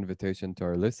think, an invitation to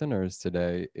our listeners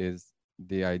today, is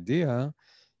the idea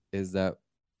is that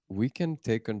we can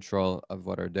take control of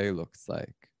what our day looks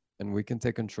like, and we can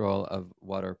take control of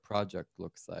what our project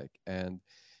looks like. And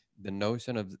the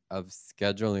notion of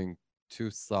scheduling 2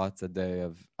 slots a day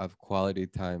of quality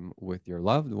time with your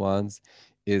loved ones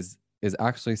is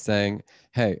actually saying,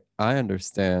 hey, I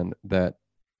understand that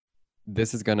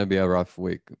this is going to be a rough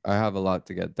week. I have a lot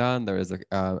to get done. There is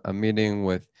a meeting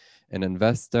with an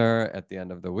investor at the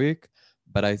end of the week,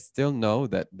 but I still know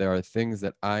that there are things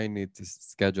that I need to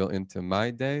schedule into my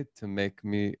day to make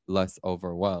me less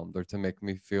overwhelmed, or to make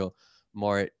me feel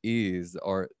more at ease,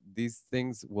 or these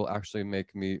things will actually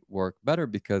make me work better,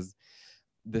 because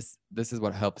this is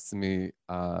what helps me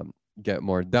get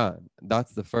more done.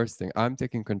 That's the first thing. I'm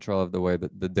taking control of the way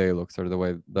that the day looks or the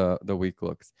way the week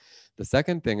looks. The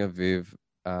second thing Aviv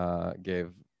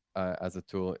gave as a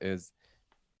tool is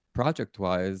project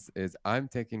wise is I'm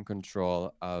taking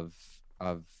control of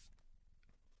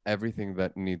everything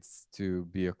that needs to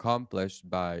be accomplished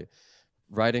by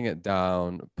writing it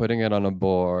down, putting it on a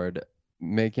board,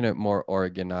 making it more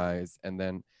organized, and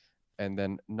then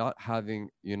not having,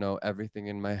 you know, everything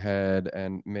in my head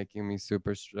and making me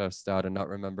super stressed out and not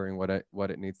remembering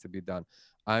what it needs to be done.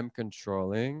 I'm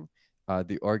controlling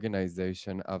the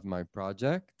organization of my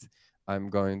project. I'm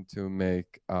going to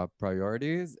make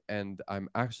priorities, and I'm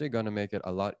actually going to make it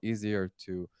a lot easier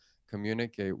to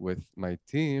communicate with my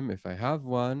team if I have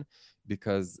one,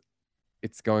 because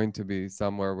it's going to be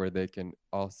somewhere where they can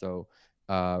also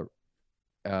uh,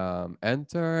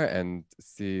 enter and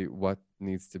see what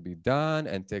needs to be done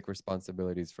and take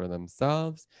responsibilities for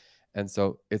themselves. And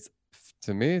so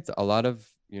to me, it's a lot of,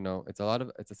 you know, it's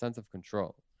a sense of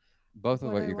control. Both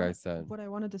of what you guys said. What I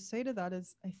wanted to say to that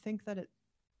is, I think that it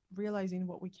realizing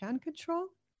what we can control,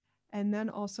 and then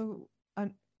also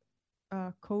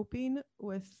coping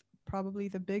with probably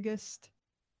the biggest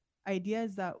idea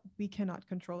is that we cannot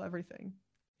control everything.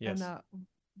 Yes. And that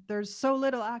there's so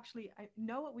little actually. I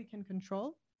know what we can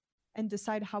control and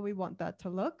decide how we want that to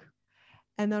look.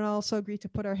 And then also agree to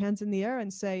put our hands in the air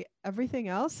and say everything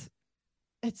else,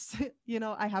 it's, you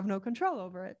know, I have no control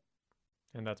over it.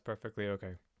 And that's perfectly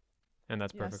okay.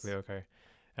 Perfectly okay.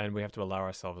 And we have to allow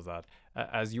ourselves that.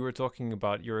 As you were talking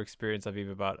about your experience,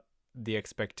 Aviv, about the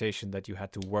expectation that you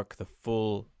had to work the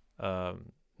full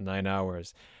 9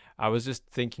 hours, I was just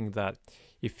thinking that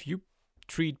if you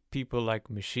treat people like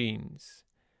machines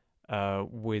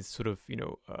with sort of, you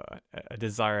know, a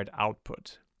desired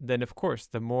output, then of course,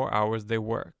 the more hours they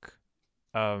work,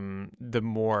 the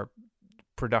more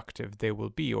productive they will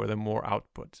be, or the more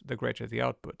output, the greater the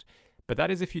output. But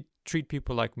that is if you treat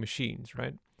people like machines,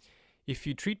 right? If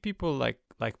you treat people like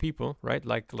people, right,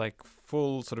 like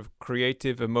full sort of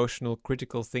creative, emotional,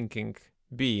 critical thinking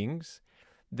beings,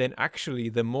 then actually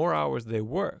the more hours they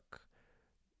work,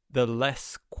 the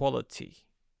less quality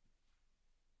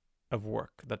of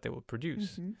work that they will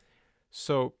produce. Mm-hmm.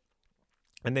 So,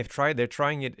 and they're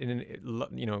trying it in,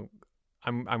 you know,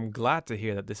 I'm glad to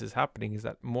hear that this is happening, is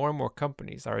that more and more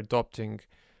companies are adopting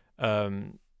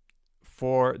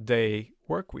 4-day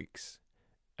work weeks,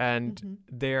 and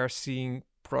they are seeing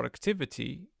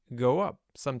productivity go up,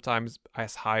 sometimes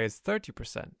as high as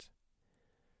 30%.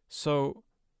 So,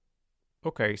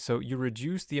 okay, so you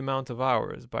reduce the amount of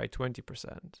hours by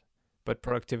 20%, but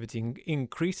productivity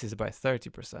increases by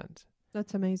 30%.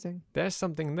 That's amazing. There's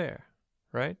something there,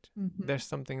 right? Mm-hmm. There's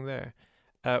something there,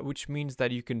 which means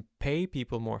that you can pay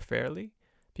people more fairly.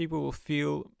 People will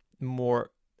feel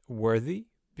more worthy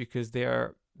because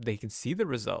they can see the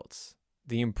results.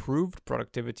 The improved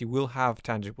productivity will have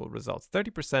tangible results.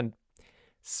 30%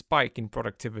 spike in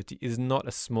productivity is not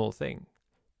a small thing.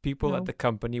 People at the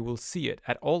company will see it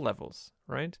at all levels,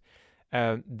 right?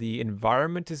 The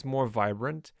environment is more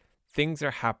vibrant. Things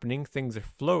are happening. Things are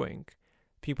flowing.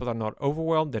 People are not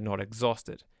overwhelmed. They're not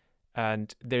exhausted.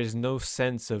 And there's no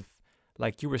sense of,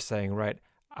 like you were saying, right?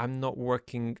 I'm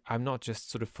not just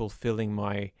sort of fulfilling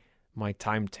my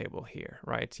timetable here,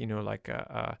 right? You know, like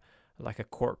a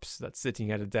corpse that's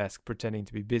sitting at a desk pretending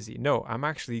to be busy. No, I'm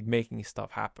actually making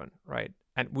stuff happen, right?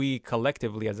 And we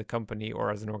collectively as a company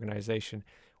or as an organization,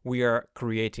 we are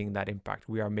creating that impact.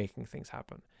 We are making things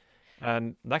happen.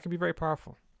 And that can be very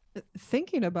powerful.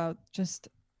 Thinking about just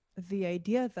the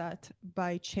idea that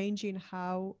by changing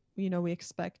how, you know, we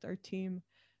expect our team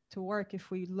to work,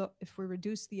 if we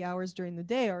reduce the hours during the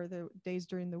day or the days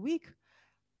during the week,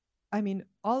 I mean,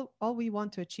 all we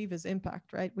want to achieve is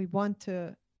impact, right? We want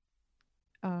to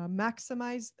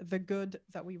maximize the good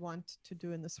that we want to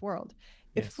do in this world.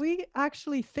 Yes. If we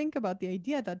actually think about the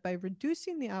idea that by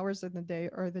reducing the hours in the day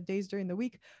or the days during the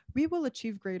week, we will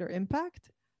achieve greater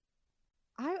impact,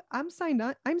 I'm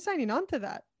signing on to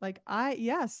that. Like,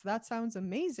 yes, that sounds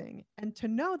amazing. And to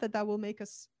know that that will make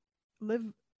us live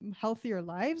healthier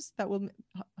lives, that will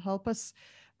help us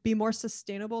be more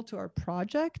sustainable to our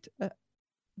project,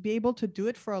 be able to do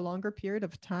it for a longer period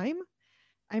of time.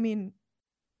 I mean,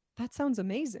 that sounds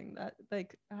amazing.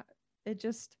 That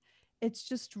it's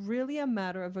just really a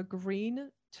matter of agreeing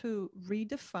to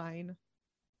redefine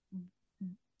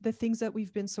the things that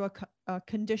we've been so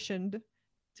conditioned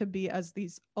to be as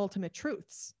these ultimate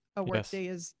truths. A workday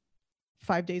is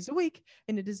 5 days a week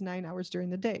and it is 9 hours during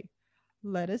the day.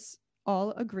 Let us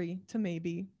all agree to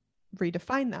maybe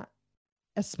redefine that,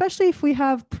 especially if we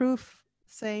have proof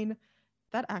saying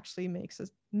that actually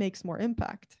makes more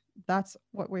impact. that's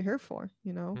what we're here for,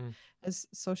 Mm. as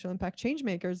social impact change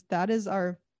makers. That is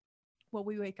our, what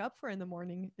we wake up for in the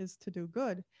morning, is to do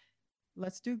good.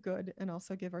 Let's do good and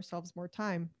also give ourselves more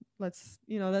time. That's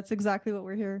exactly what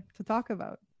we're here to talk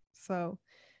about. So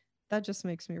that just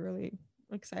makes me really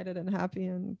excited and happy,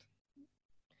 and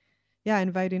yeah,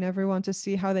 inviting everyone to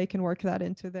see how they can work that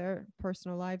into their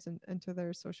personal lives and into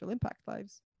their social impact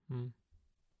lives. Mm.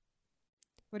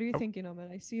 What are you Oh. thinking,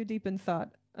 Omen? I see you deep in thought.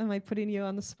 Am I putting you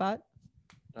on the spot?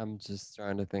 I'm just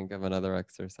trying to think of another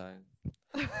exercise.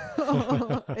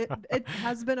 It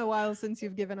has been a while since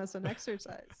you've given us an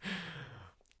exercise.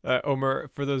 Omer,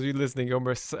 for those of you listening,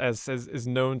 Omer is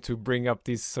known to bring up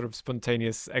these sort of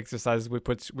spontaneous exercises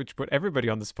which put everybody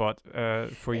on the spot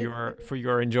for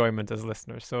your enjoyment as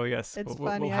listeners. So yes, It's we'll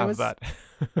funny. I have was that.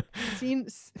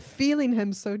 feeling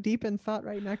him so deep in thought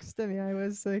right next to me. I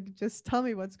was like, just tell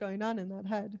me what's going on in that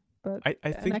head. But I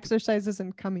an think exercise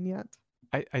isn't coming yet.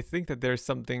 I think that there's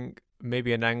something,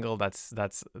 maybe an angle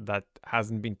that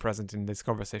hasn't been present in this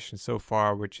conversation so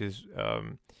far, which is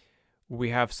we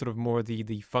have sort of more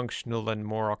the functional and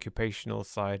more occupational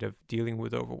side of dealing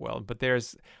with overwhelm, but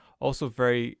there's also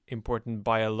very important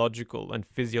biological and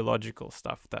physiological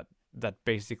stuff that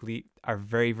basically are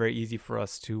very, very easy for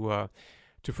us to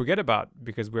forget about,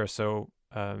 because we're so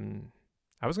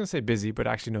I was going to say busy, but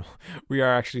actually no, we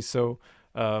are actually so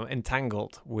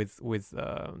entangled with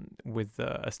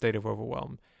a state of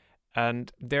overwhelm. And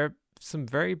there are some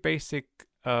very basic,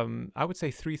 I would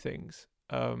say, three things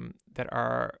that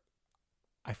are,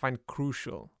 I find,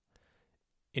 crucial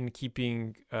in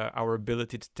keeping our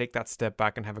ability to take that step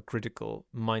back and have a critical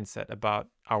mindset about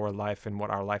our life and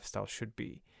what our lifestyle should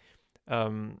be.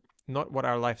 Not what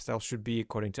our lifestyle should be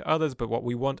according to others, but what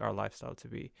we want our lifestyle to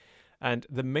be. And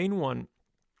the main one,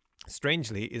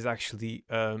 strangely, is actually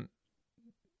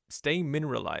staying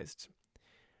mineralized.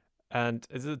 And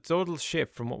it's a total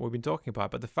shift from what we've been talking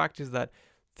about. But the fact is that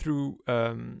through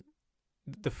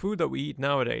the food that we eat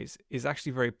nowadays is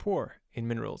actually very poor in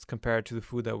minerals compared to the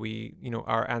food that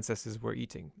our ancestors were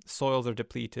eating. Soils are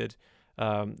depleted.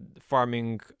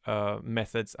 Farming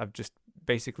methods have just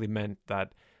basically meant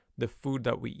that the food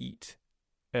that we eat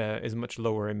is much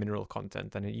lower in mineral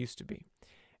content than it used to be.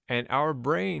 And our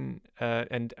brain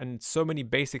and so many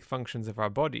basic functions of our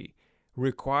body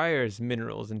requires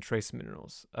minerals and trace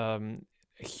minerals, a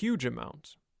huge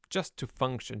amount, just to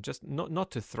function, just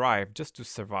not to thrive, just to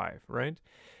survive, right?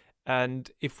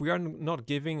 And if we are not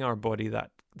giving our body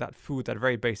that food, that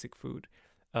very basic food,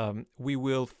 we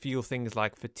will feel things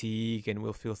like fatigue, and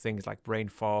we'll feel things like brain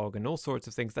fog and all sorts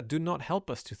of things that do not help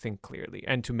us to think clearly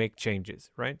and to make changes,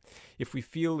 right? If we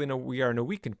feel we are in a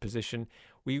weakened position,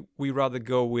 we rather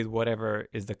go with whatever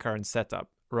is the current setup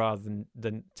rather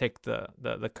than take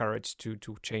the courage to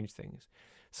change things.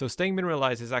 So staying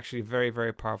mineralized is actually a very,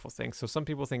 very powerful thing. So some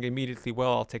people think immediately,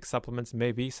 well, I'll take supplements.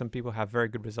 Maybe some people have very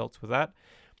good results with that.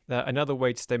 Another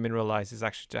way to stay mineralized is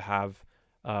actually to have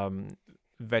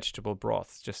vegetable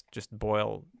broths. Just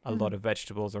boil a lot of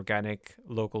vegetables, organic,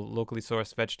 locally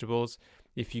sourced vegetables.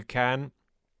 If you can,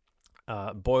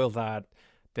 boil that.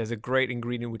 There's a great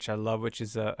ingredient which I love, which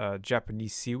is a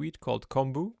Japanese seaweed called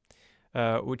kombu,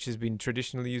 which has been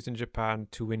traditionally used in Japan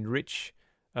to enrich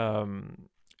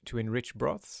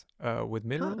broths with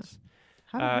minerals.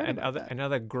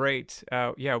 Another great,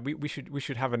 we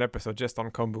should have an episode just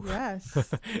on kombu. Yes.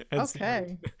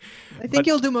 Okay. I think But,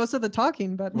 you'll do most of the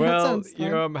talking, but that sounds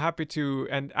fun. I'm happy to,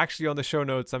 and actually on the show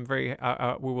notes, I'm very,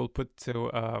 we will put to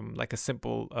like a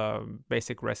simple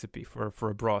basic recipe for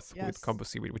a broth with kombu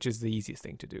seaweed, which is the easiest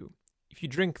thing to do. If you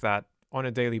drink that on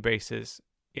a daily basis,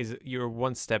 you're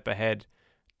one step ahead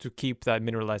to keep that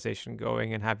mineralization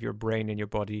going and have your brain and your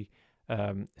body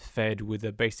fed with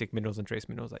the basic minerals and trace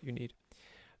minerals that you need.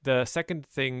 The second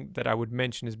thing that I would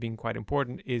mention as being quite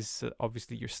important is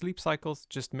obviously your sleep cycles.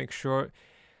 Just make sure,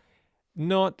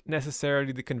 not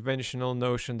necessarily the conventional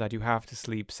notion that you have to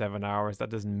sleep 7 hours.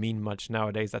 That doesn't mean much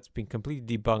nowadays. That's been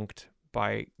completely debunked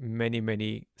by many,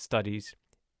 many studies.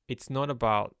 It's not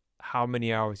about how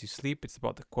many hours you sleep. It's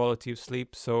about the quality of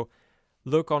sleep. So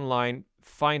look online,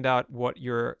 find out what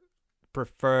your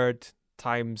preferred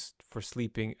times for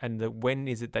sleeping and when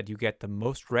is it that you get the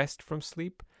most rest from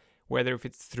sleep. Whether if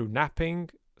it's through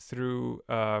napping, through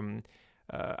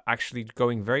actually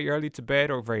going very early to bed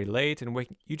or very late and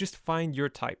waking, you just find your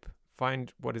type.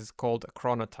 Find what is called a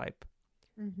chronotype.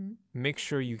 Mm-hmm. Make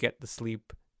sure you get the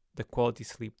sleep, the quality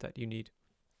sleep that you need.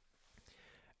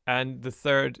 And the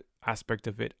third aspect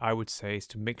of it, I would say, is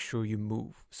to make sure you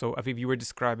move. So, Aviv, you were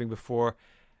describing before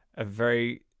a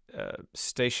very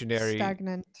stationary,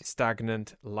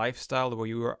 stagnant lifestyle where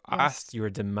you were asked, you were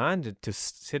demanded to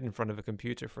sit in front of a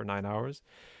computer for 9 hours.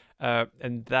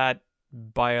 And that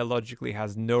biologically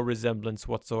has no resemblance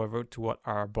whatsoever to what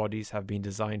our bodies have been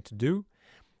designed to do.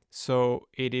 So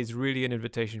it is really an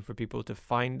invitation for people to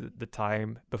find the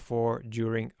time before,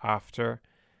 during, after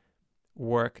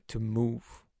work to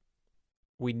move.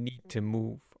 We need to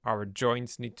move. Our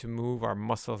joints need to move. Our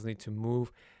muscles need to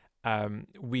move.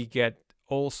 We get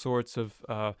all sorts of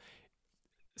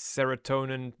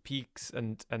serotonin peaks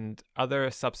and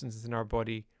other substances in our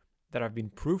body that have been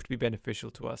proved to be beneficial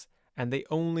to us. And they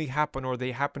only happen, or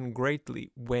they happen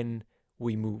greatly, when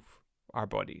we move our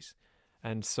bodies.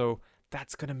 And so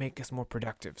that's going to make us more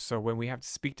productive. So when we have to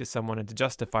speak to someone and to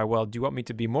justify, well, do you want me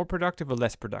to be more productive or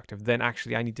less productive? Then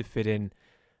actually I need to fit in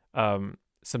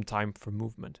some time for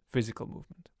movement, physical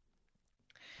movement.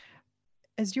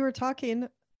 As you were talking,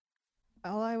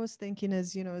 all I was thinking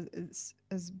is,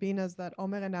 as being as that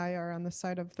Omer and I are on the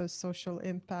side of the social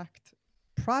impact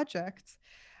project,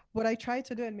 what I try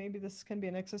to do, and maybe this can be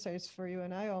an exercise for you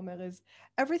and I, Omer, is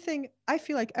I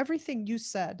feel like everything you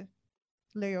said,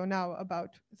 Leo, now about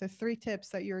the 3 tips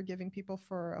that you're giving people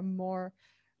for a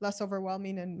less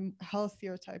overwhelming and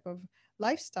healthier type of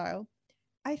lifestyle,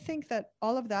 I think that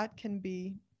all of that can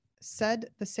be said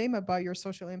the same about your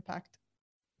social impact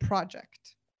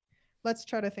project. Let's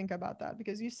try to think about that,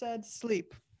 because you said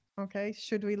sleep. Okay.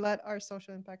 Should we let our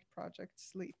social impact project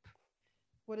sleep?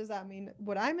 What does that mean?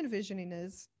 What I'm envisioning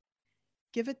is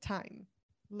give it time,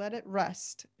 let it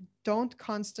rest. Don't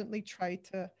constantly try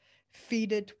to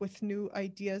feed it with new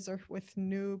ideas or with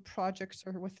new projects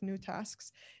or with new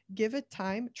tasks. Give it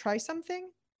time, try something,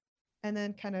 and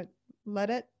then kind of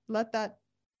let that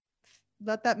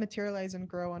materialize and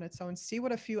grow on its own. See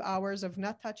what a few hours of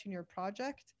not touching your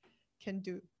project can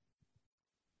do.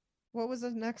 What was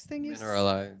the next thing you said?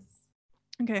 Mineralize.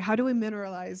 Okay, how do we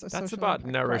mineralize a That's social about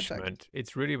impact nourishment. project?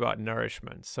 It's really about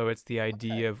nourishment. So it's the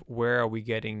idea of where are we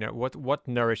getting what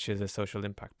nourishes a social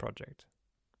impact project?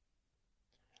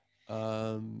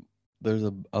 There's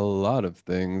a lot of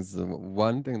things.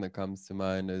 One thing that comes to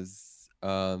mind is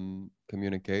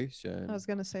communication. I was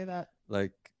gonna say that.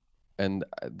 Like, and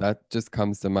that just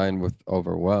comes to mind with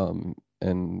overwhelm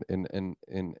and in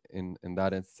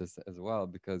that instance as well,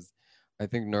 because I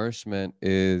think nourishment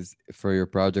is for your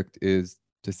project is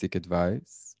to seek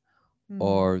advice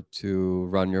or to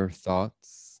run your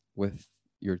thoughts with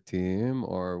your team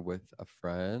or with a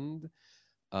friend.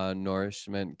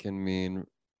 Nourishment can mean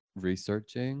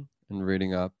researching and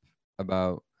reading up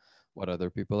about what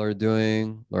other people are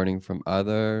doing, learning from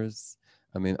others.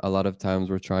 I mean, a lot of times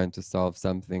we're trying to solve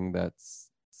something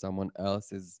that's someone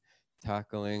else is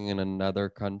tackling in another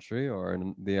country or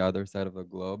in the other side of the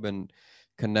globe, and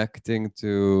connecting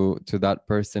to that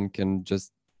person can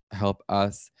just help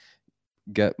us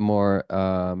get more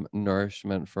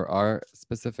nourishment for our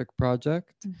specific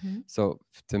project. So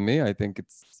to me, I think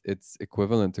it's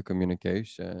equivalent to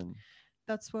communication.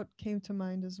 That's what came to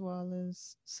mind as well,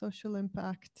 is social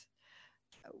impact.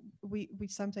 We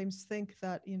sometimes think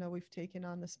that we've taken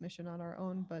on this mission on our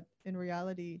own, but in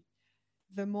reality,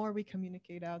 the more we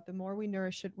communicate out, the more we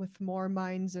nourish it with more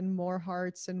minds and more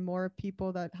hearts and more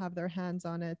people that have their hands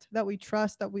on it, that we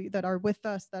trust, that are with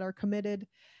us, that are committed,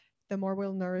 the more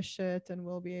we'll nourish it and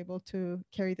we'll be able to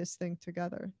carry this thing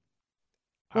together.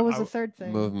 What was the third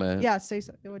thing? Movement. Yeah, say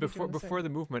so. Before the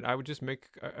movement, I would just make,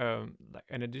 like,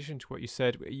 in addition to what you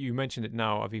said, you mentioned it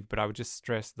now, Aviv, but I would just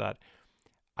stress that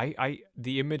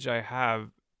the image I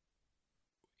have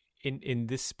in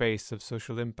this space of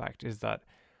social impact is that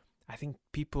I think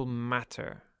people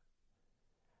matter.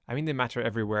 I mean, they matter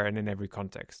everywhere and in every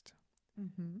context,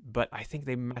 but I think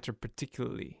they matter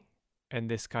particularly in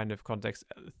this kind of context.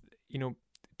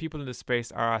 People in this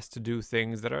space are asked to do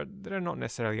things that are not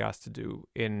necessarily asked to do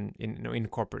in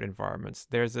corporate environments.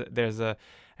 There's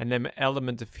an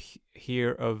element of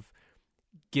here of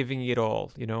giving it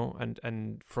all,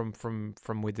 and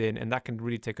from within, and that can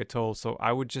really take a toll. So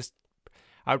I would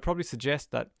probably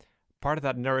suggest that part of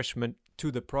that nourishment to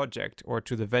the project or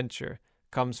to the venture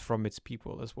comes from its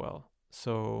people as well.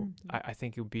 So I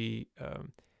think it would be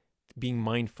being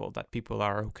mindful that people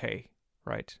are okay,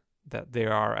 right? That they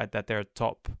are at their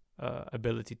top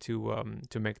ability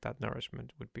to make that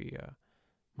nourishment would be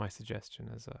my suggestion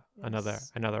as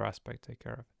another aspect to take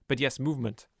care of. But yes,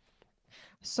 movement.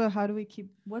 So how do we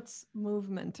what's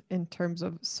movement in terms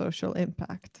of social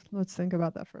impact? Let's think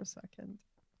about that for a second.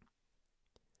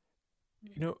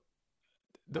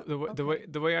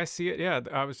 The way I see it, yeah,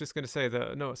 I was just going to say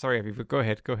sorry, Aviv, go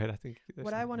ahead. I think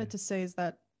what I wanted to say is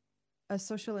that as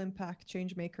social impact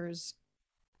change makers,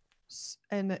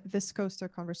 and this goes to a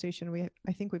conversation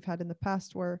I think we've had in the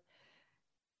past, where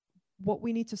what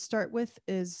we need to start with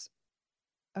is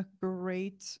a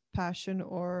great passion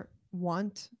or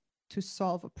want to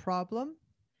solve a problem,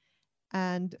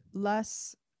 and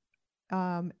less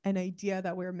an idea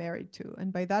that we're married to.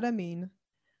 And by that I mean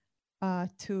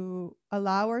to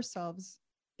allow ourselves,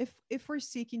 if we're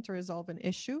seeking to resolve an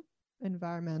issue,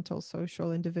 environmental,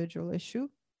 social, individual issue,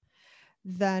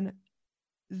 then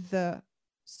the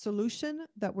solution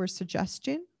that we're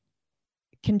suggesting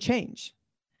can change.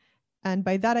 And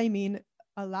by that I mean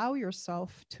allow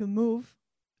yourself to move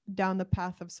down the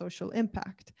path of social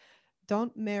impact.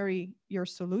 Don't marry your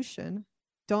solution.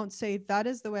 Don't say that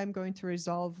is the way I'm going to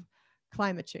resolve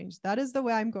climate change. That is the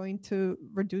way I'm going to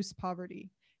reduce poverty.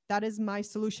 That is my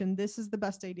solution. This is the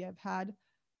best idea I've had.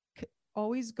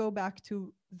 Always go back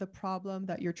to the problem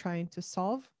that you're trying to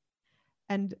solve,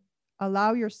 and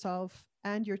allow yourself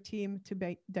and your team to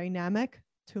be dynamic,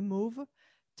 to move,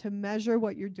 to measure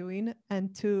what you're doing,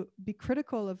 and to be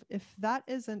critical of if that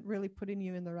isn't really putting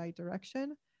you in the right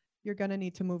direction. You're going to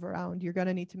need to move around. You're going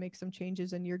to need to make some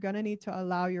changes, and you're going to need to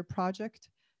allow your project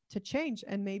to change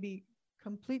and maybe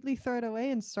completely throw it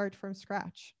away and start from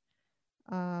scratch.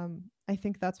 I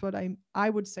think that's what I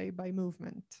would say by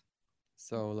movement.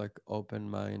 So like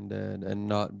open-minded and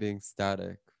not being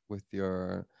static with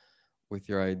your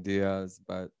ideas,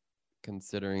 but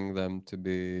considering them to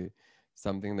be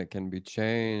something that can be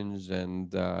changed and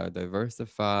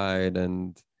diversified.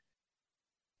 And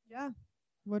Yeah.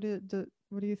 What do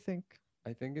you think?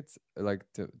 I think it's like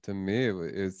to me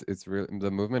it's really,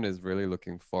 the movement is really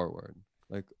looking forward,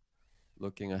 like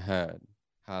looking ahead,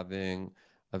 having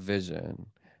a vision,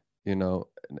 you know,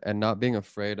 and not being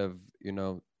afraid of, you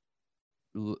know,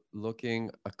 looking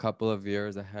a couple of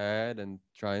years ahead and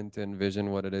trying to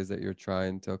envision what it is that you're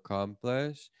trying to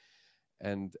accomplish.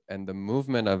 And the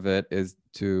movement of it is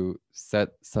to set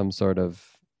some sort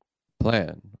of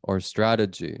plan or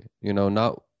strategy, you know,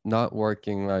 not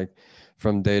working like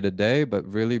from day to day, but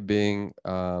really being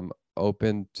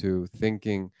open to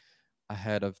thinking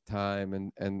ahead of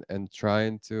time, and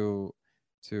trying to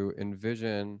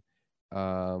envision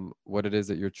what it is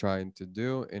that you're trying to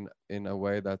do in a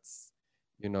way that's,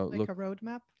 you know, Like a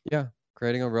roadmap? yeah,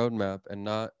 creating a roadmap, and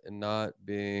not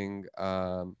being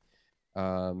um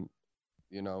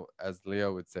you know, as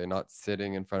Leo would say, not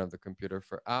sitting in front of the computer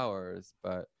for hours,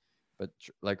 but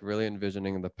like really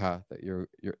envisioning the path that you're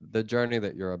the journey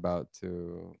that you're about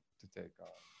to take on.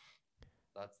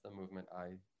 That's the movement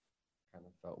I kind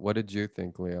of felt. What did you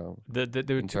think, Leo, There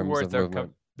were in two terms words of that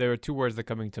movement? there were two words that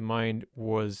coming to mind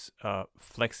was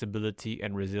flexibility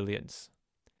and resilience,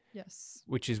 Yes.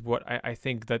 which is what I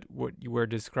think that what you were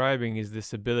describing is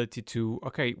this ability to,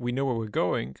 okay, we know where we're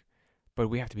going, but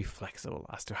we have to be flexible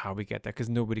as to how we get there because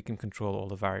nobody can control all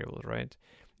the variables, right?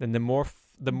 And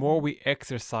the more we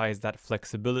exercise that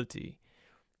flexibility,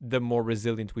 the more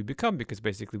resilient we become, because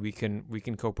basically we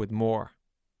can cope with more,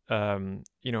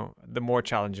 the more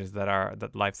challenges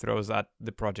that life throws at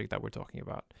the project that we're talking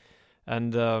about.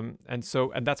 And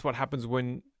that's what happens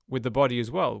when with the body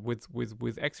as well,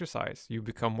 with exercise you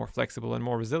become more flexible and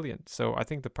more resilient. So I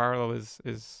think the parallel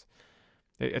is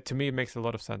to me it makes a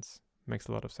lot of sense. Makes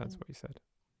a lot of sense what you said.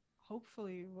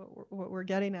 Hopefully what we're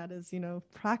getting at is,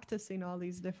 practicing all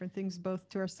these different things both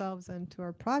to ourselves and to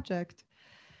our project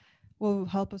will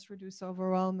help us reduce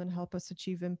overwhelm and help us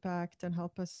achieve impact and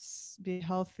help us be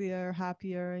healthier,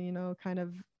 happier, kind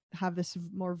of have this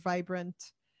more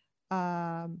vibrant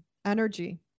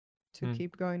energy to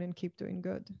keep going and keep doing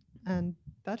good. And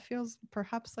that feels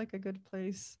perhaps like a good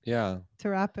place Yeah, to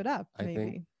wrap it up, I think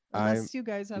maybe. I Unless you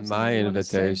guys have my something you want to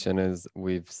say. invitation is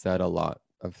we've said a lot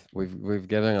of we've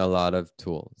given a lot of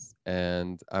tools,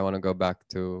 and I want to go back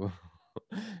to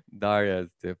Daria's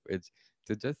tip, which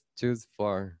to just choose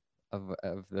four of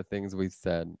the things we've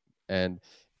said, and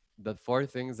the four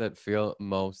things that feel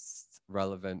most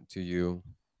relevant to you,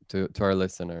 to our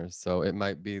listeners. So it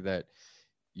might be that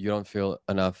you don't feel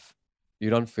enough, you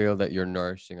don't feel that you're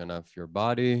nourishing enough your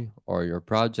body or your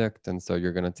project, and so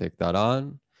you're going to take that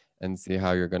on and see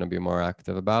how you're going to be more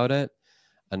active about it.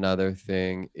 Another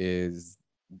thing is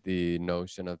the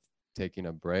notion of taking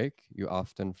a break, you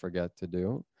often forget to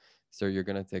do, so you're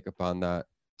going to take upon that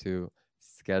to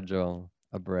schedule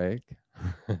a break.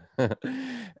 Why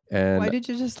And did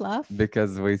you just laugh?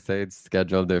 because we say it's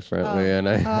scheduled differently, Oh, and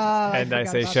I I And I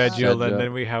forgot say about that. schedule, and Schedule.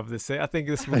 then we have this. I think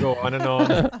this will go on and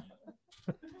on.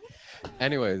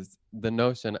 anyways, the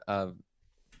notion of,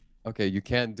 okay, you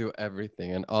can't do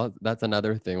everything, and all that's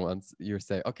another thing. Once you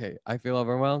say, okay, I feel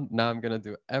overwhelmed, now I'm gonna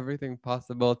do everything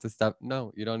possible to stop.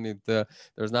 No, you don't need to.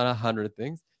 There's not 100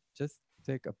 things. Just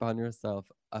take upon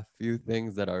yourself a few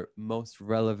things that are most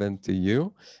relevant to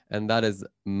you, and that is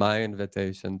my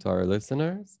invitation to our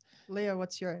listeners. Leo,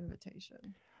 what's your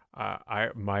invitation?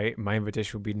 My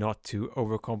invitation would be not to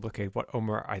overcomplicate what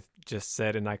Omar I just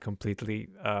said, and I completely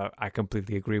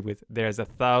agree with. There's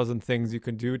 1,000 things you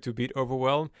can do to beat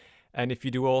overwhelm, and if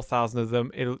you do all 1,000 of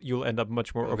them, you'll end up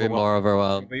much more It'll be more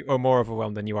overwhelmed. or more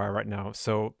overwhelmed than you are right now.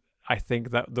 So I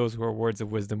think that those were words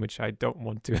of wisdom which I don't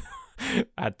want to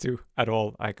add to at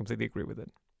all. I completely agree with it.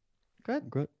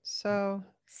 Good. So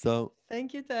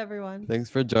thank you to everyone. Thanks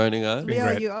for joining us. been Leo,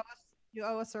 great. you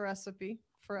owe us a recipe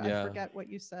for I forget what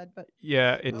you said, but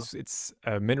Yeah, it's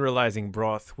a mineralizing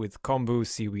broth with kombu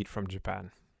seaweed from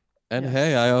Japan. And Yes.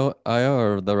 hey, I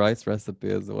owe the rice recipe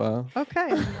as well. okay.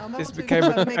 This became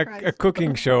a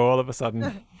cooking show all of a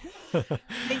sudden.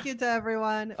 Thank you to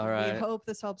everyone. All We right. hope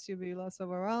this helps you be less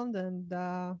overwhelmed, and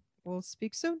we'll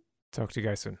speak soon. Talk to you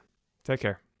guys soon. Take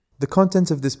care. The content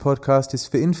of this podcast is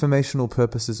for informational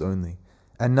purposes only,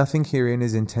 and nothing herein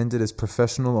is intended as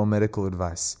professional or medical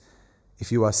advice.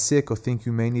 If you are sick or think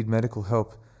you may need medical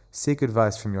help, seek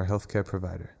advice from your healthcare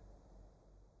provider.